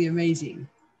it's really amazing.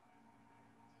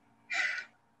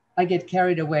 I get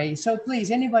carried away. So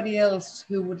please, anybody else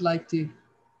who would like to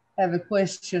have a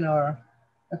question or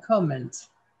a comment?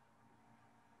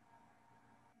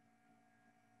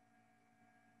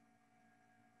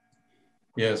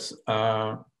 Yes,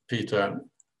 Peter,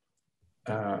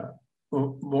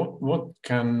 what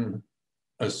can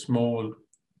a small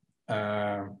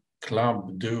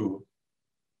club do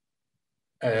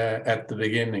at the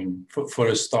beginning for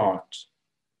a start?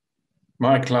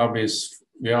 My club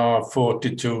we are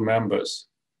 42 members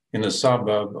in a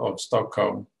suburb of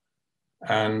Stockholm.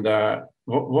 And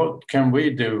what can we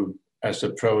do as a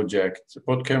project?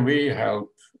 What can we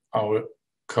help our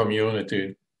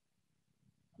community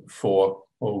for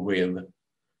or with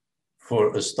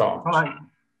for a start? Well,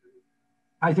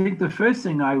 I think the first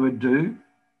thing I would do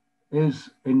is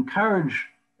encourage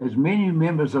as many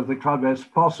members of the club as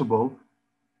possible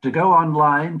to go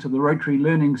online to the Rotary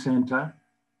Learning Centre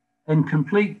and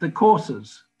complete the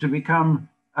courses to become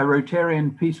a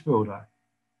Rotarian peace builder.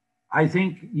 I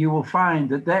think you will find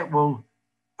that that will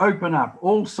open up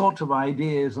all sorts of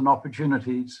ideas and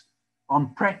opportunities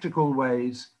on practical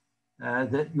ways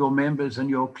that your members and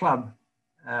your club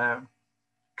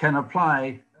can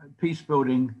apply peace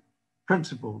building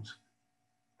principles.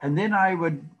 And then I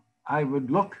would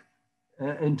look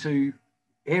into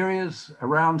areas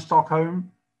around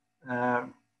Stockholm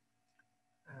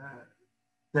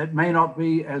that may not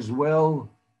be as well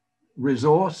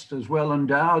resourced, as well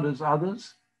endowed as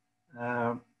others,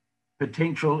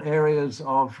 potential areas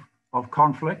of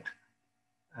conflict.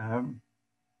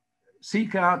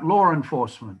 Seek out law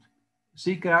enforcement,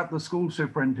 seek out the school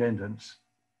superintendents,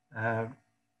 and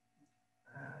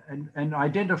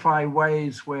identify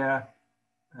ways where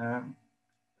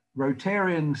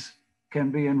Rotarians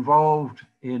can be involved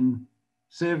in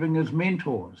serving as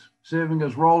mentors, serving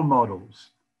as role models,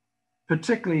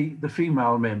 particularly the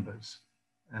female members.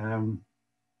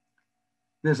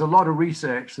 There's a lot of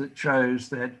research that shows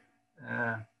that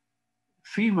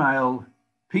female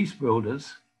peace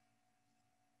builders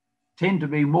tend to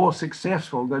be more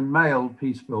successful than male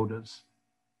peace builders.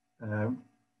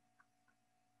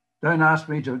 Don't ask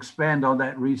me to expand on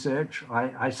that research.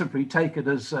 I simply take it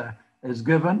as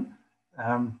given.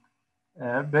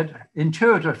 But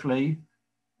intuitively,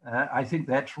 I think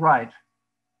that's right.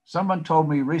 Someone told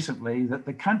me recently that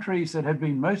the countries that have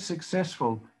been most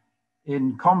successful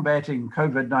in combating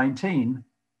COVID-19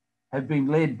 have been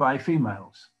led by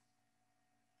females.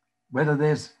 Whether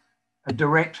there's a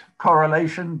direct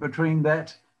correlation between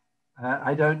that,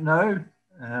 I don't know.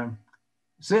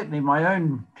 certainly my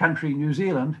own country, New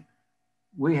Zealand,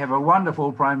 we have a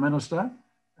wonderful Prime Minister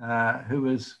who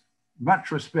is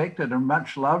much respected and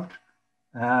much loved.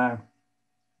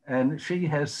 And she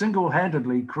has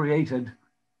single-handedly created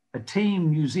a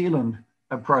Team New Zealand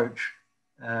approach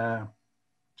to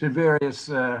various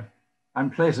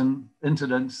unpleasant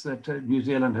incidents that New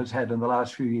Zealand has had in the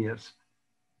last few years.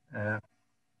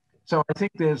 So I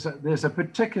think there's a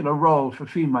particular role for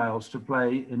females to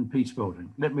play in peace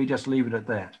building. Let me just leave it at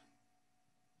that.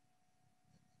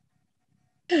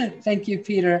 Thank you,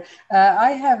 Peter.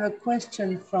 I have a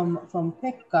question from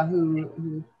Pekka,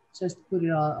 who just put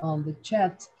it on the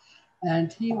chat,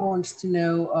 and he wants to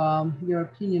know your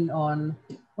opinion on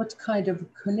what kind of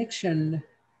connection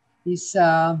is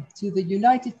to the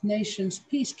United Nations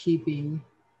peacekeeping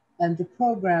and the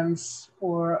programs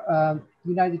for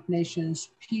United Nations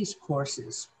peace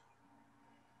courses.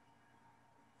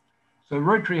 So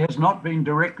Rotary has not been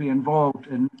directly involved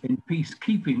in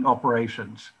peacekeeping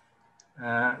operations.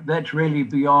 That's really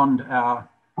beyond our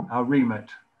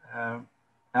remit.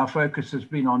 Our focus has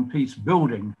been on peace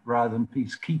building rather than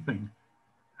peacekeeping.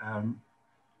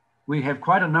 We have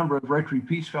quite a number of Rotary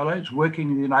Peace Fellows working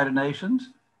in the United Nations.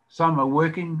 Some are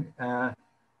working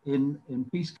in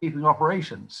peacekeeping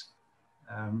operations.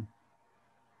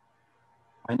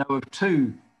 I know of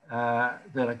two that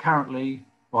are currently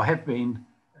or have been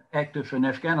active in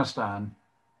Afghanistan,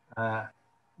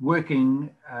 working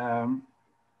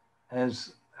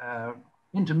as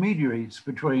intermediaries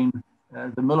between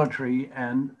the military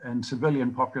and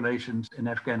civilian populations in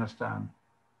Afghanistan.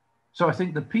 So I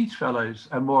think the Peace Fellows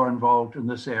are more involved in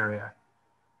this area.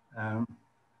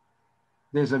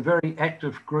 There's a very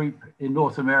active group in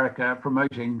North America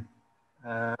promoting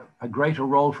a greater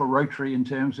role for Rotary in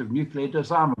terms of nuclear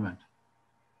disarmament.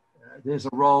 There's a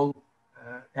role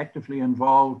actively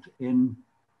involved in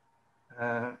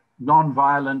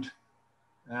non-violent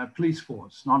police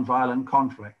force, non-violent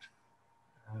conflict.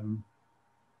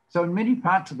 So in many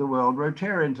parts of the world,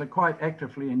 Rotarians are quite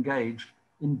actively engaged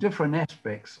in different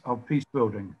aspects of peace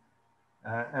building.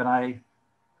 And I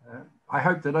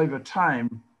hope that over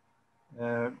time,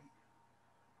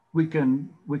 we can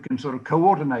sort of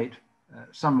coordinate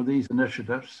some of these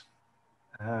initiatives.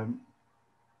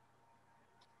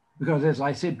 Because as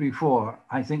I said before,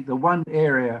 I think the one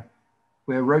area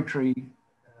where Rotary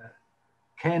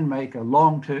can make a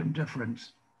long-term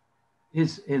difference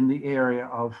is in the area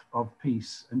of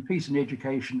peace, and peace and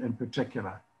education in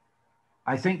particular.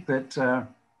 I think that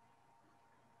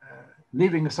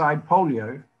leaving aside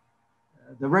polio,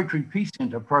 the Rotary Peace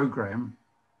Centre program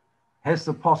has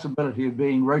the possibility of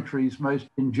being Rotary's most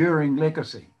enduring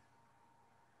legacy.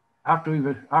 After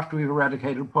we've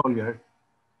eradicated polio,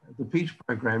 the peace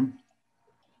program,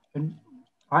 and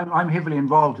I'm heavily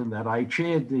involved in that. I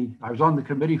was on the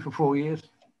committee for 4 years.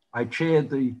 I chaired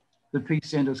the Peace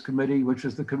Centres Committee, which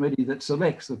is the committee that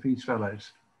selects the Peace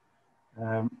Fellows.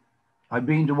 I've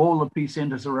been to all the Peace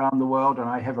Centres around the world, and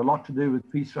I have a lot to do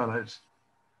with Peace Fellows.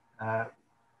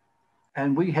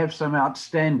 And we have some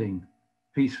outstanding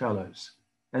Peace Fellows.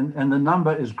 And the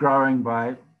number is growing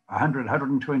by 100,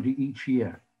 120 each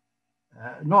year.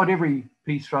 Not every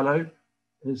Peace Fellow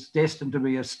is destined to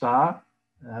be a star.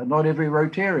 Not every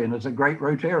Rotarian is a great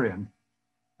Rotarian.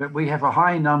 But we have a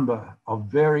high number of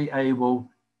very able,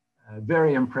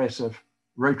 very impressive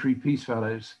Rotary Peace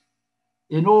Fellows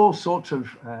in all sorts of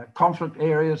conflict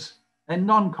areas and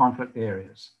non-conflict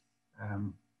areas.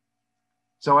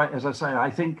 So as I say, I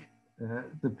think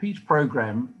the peace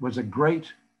program was a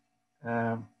great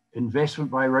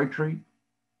investment by Rotary.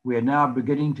 We are now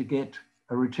beginning to get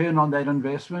a return on that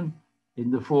investment in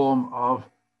the form of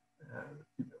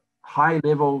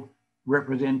high-level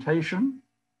representation.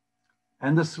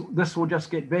 And this will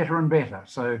just get better and better.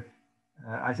 So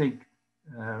I think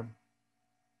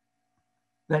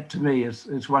that to me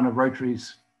is one of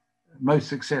Rotary's most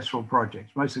successful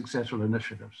projects, most successful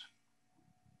initiatives.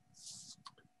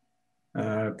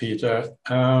 Peter,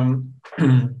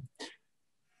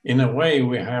 in a way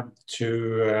we have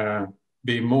to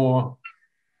be more,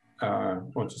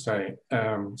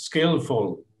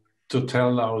 skillful to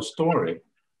tell our story.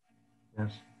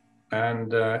 Yes.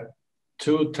 And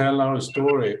to tell our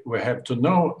story, we have to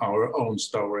know our own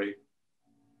story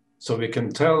so we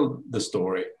can tell the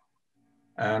story.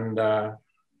 And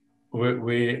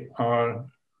we are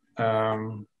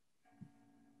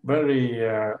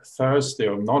very thirsty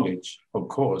of knowledge, of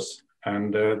course.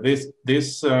 And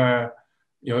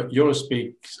your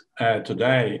speak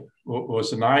today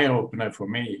was an eye-opener for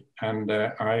me. And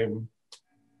I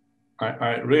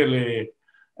really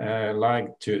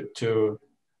like to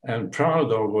and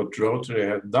proud of what Rotary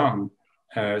have done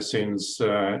since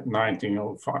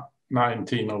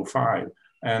 1905,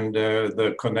 and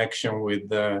the connection with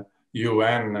the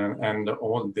UN and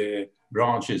all the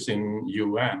branches in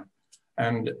UN.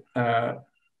 And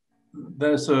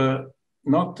there's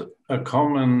not a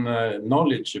common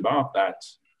knowledge about that,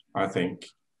 I think.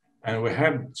 And we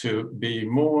have to be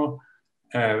more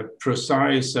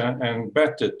precise and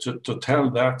better to tell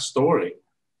that story.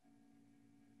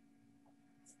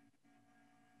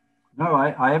 No,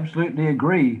 I absolutely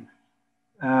agree.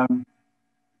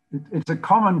 It's a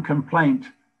common complaint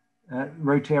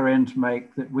Rotarians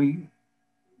make that we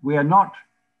are not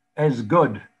as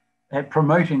good at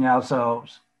promoting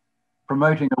ourselves,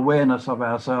 promoting awareness of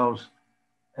ourselves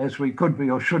as we could be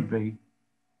or should be.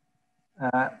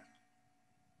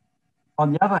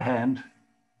 On the other hand,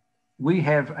 we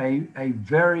have a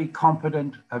very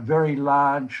competent, a very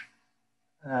large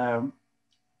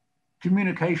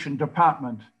communication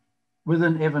department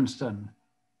within Evanston,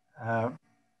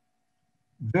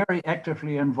 very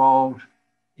actively involved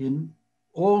in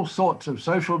all sorts of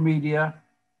social media,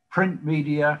 print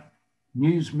media,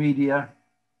 news media.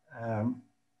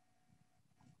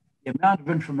 The amount of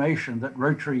information that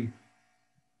Rotary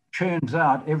churns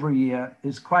out every year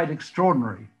is quite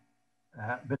extraordinary.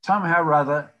 But somehow or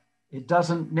other, it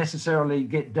doesn't necessarily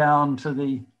get down to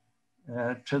the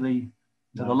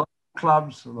local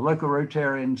clubs or the local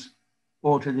Rotarians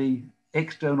or to the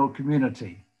external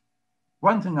community.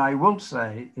 One thing I will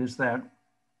say is that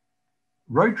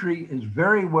Rotary is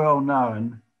very well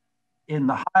known in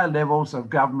the higher levels of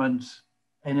governments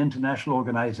and international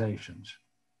organizations.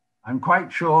 I'm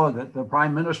quite sure that the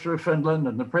Prime Minister of Finland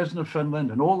and the President of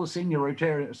Finland and all the senior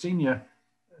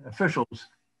officials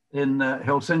in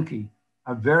Helsinki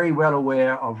are very well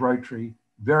aware of Rotary,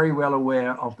 very well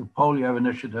aware of the polio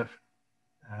initiative.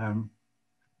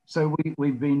 So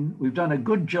we've done a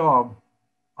good job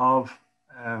of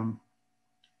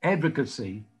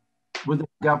advocacy within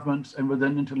governments and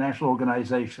within international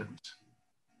organizations.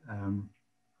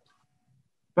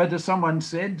 But as someone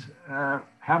said,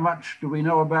 how much do we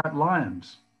know about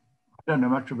lions? I don't know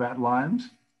much about lions,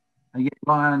 and yet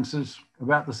Lions is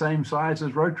about the same size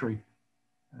as Rotary.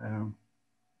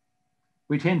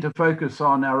 We tend to focus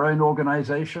on our own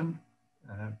organization.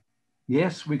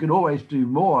 Yes, we can always do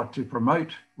more to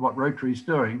promote what Rotary is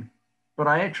doing, but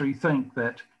I actually think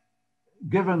that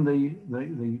given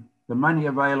the money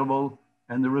available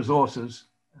and the resources,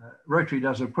 Rotary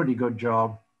does a pretty good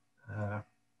job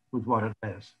with what it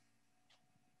has.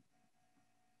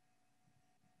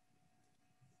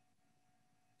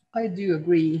 I do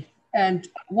agree. And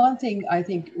one thing I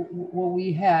think what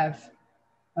we have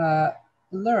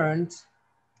learned,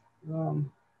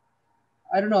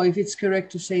 I don't know if it's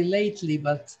correct to say lately,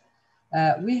 but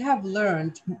we have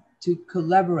learned to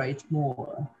collaborate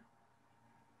more.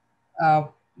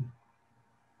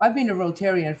 I've been a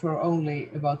Rotarian for only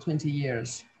about 20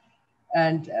 years.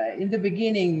 And in the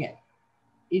beginning,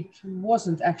 it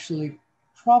wasn't actually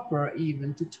proper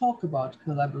even to talk about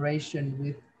collaboration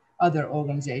with other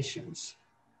organizations.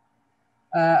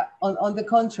 On the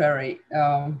contrary,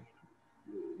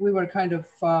 we were kind of,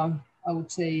 I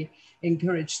would say,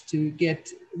 encouraged to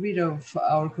get rid of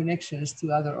our connections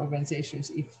to other organizations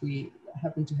if we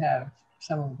happen to have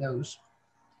some of those.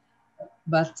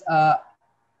 But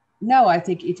now I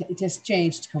think it has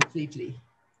changed completely.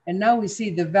 And now we see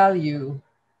the value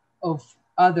of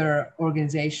other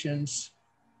organizations,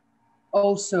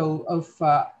 also of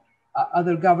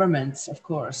other governments, of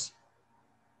course.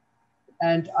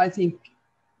 And I think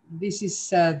this is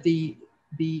the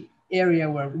area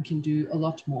where we can do a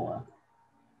lot more.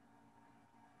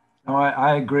 No,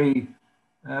 I agree,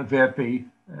 Verpi.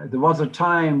 There was a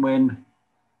time when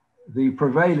the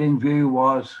prevailing view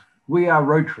was, we are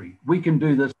Rotary, we can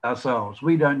do this ourselves,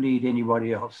 we don't need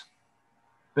anybody else.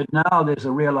 But now there's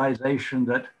a realization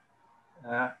that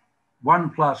 1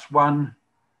 + 1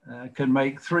 can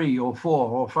make 3 or 4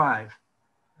 or 5.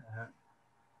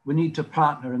 We need to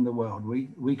partner in the world.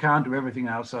 We can't do everything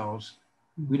ourselves.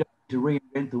 We don't need to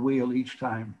reinvent the wheel each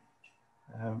time.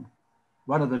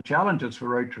 One of the challenges for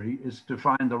Rotary is to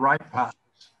find the right partners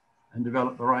and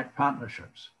develop the right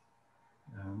partnerships.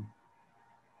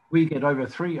 We get over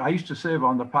I used to serve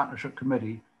on the partnership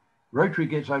committee. Rotary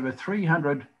gets over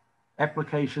 300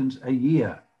 applications a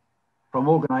year from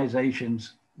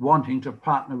organizations wanting to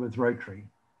partner with Rotary.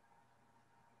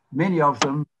 Many of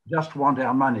them just want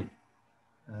our money.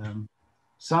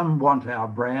 Some want our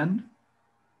brand.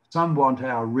 Some want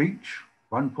our reach,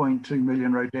 1.2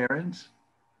 million Rotarians.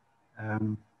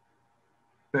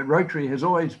 But Rotary has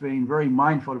always been very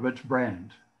mindful of its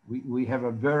brand. We have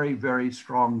a very, very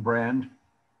strong brand,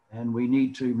 and we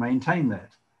need to maintain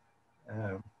that.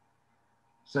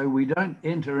 So we don't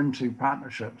enter into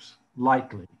partnerships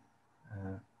lightly.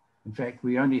 In fact,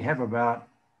 we only have about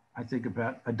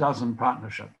a dozen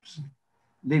partnerships,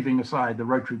 leaving aside the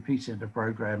Rotary Peace Centre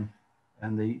program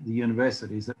and the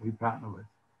universities that we partner with.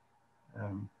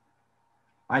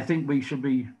 I think we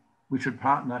should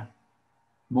partner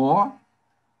more.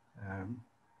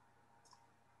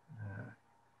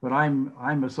 But I'm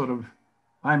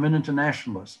an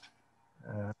internationalist.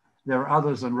 There are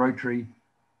others in Rotary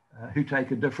who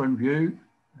take a different view,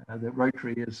 that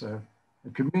Rotary is a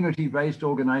community-based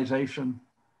organization,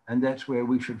 and that's where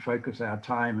we should focus our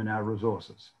time and our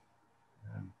resources.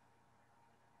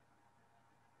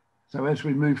 So as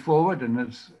we move forward and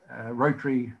as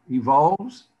Rotary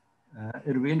evolves,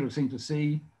 it'll be interesting to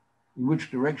see in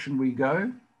which direction we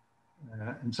go.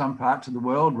 In some parts of the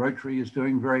world, Rotary is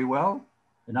doing very well.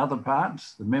 In other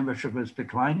parts, the membership is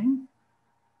declining.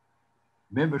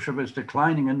 Membership is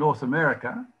declining in North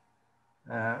America,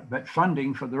 but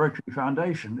funding for the Rotary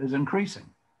Foundation is increasing.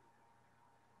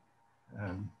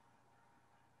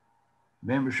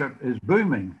 Membership is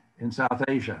booming in South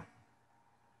Asia.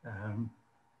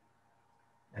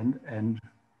 And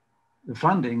the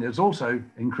funding is also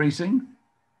increasing,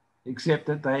 except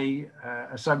that they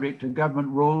are subject to government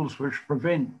rules which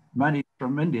prevent money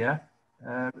from India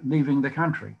leaving the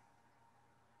country.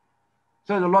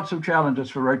 So there are lots of challenges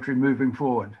for Rotary moving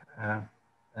forward.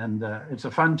 And it's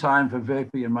a fun time for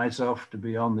Verpi and myself to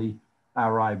be on the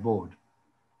RI board.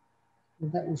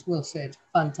 That was well said,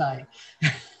 fun time.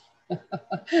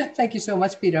 Thank you so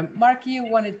much, Peter. Mark, you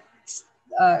wanted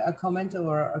a comment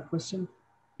or a question?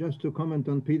 Just to comment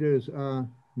on Peter's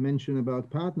mention about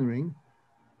partnering,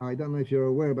 I don't know if you're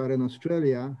aware, but in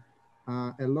Australia,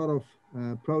 a lot of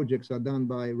projects are done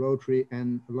by Rotary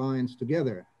and Lions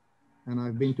together. And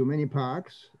I've been to many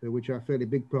parks, which are fairly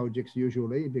big projects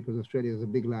usually, because Australia is a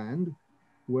big land,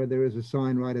 where there is a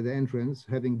sign right at the entrance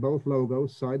having both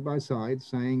logos side by side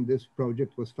saying this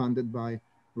project was funded by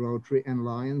Rotary and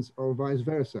Lions or vice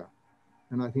versa.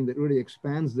 And I think that really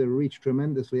expands the reach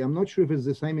tremendously. I'm not sure if it's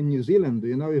the same in New Zealand. Do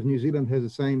you know if New Zealand has the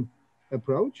same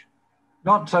approach?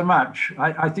 Not so much.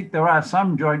 I think there are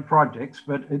some joint projects,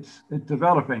 but it's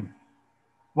developing.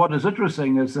 What is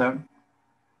interesting is that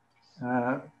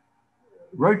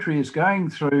Rotary is going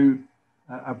through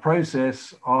a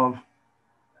process of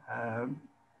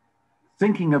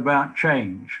thinking about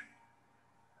change.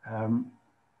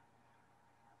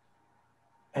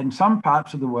 In some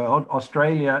parts of the world,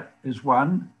 Australia is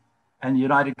one and the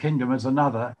United Kingdom is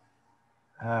another,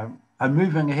 are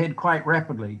moving ahead quite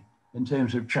rapidly in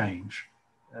terms of change.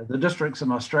 The districts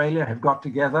in Australia have got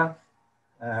together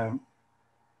and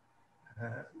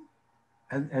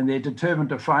they're determined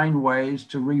to find ways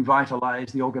to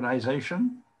revitalize the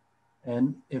organization.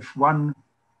 And if one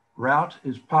route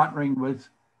is partnering with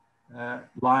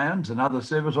Lions and other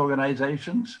service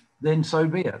organizations, then so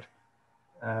be it.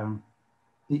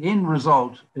 The end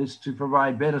result is to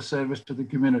provide better service to the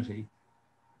community.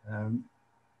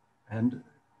 And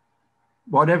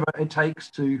whatever it takes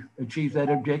to achieve that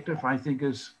objective, I think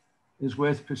is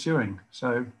worth pursuing.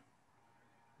 So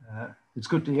it's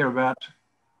good to hear about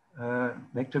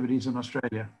activities in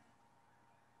Australia.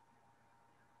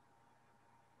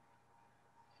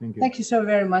 Thank you. Thank you so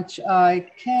very much.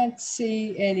 I can't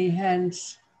see any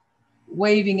hands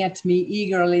waving at me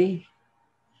eagerly.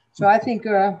 So I think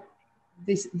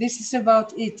this is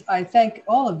about it. I thank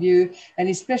all of you, and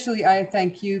especially I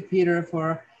thank you, Peter,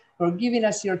 for giving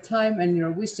us your time and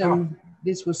your wisdom. Oh.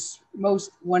 This was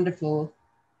most wonderful.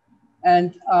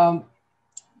 And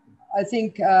I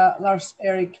think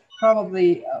Lars-Erik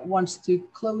probably wants to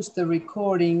close the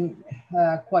recording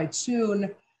quite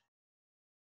soon.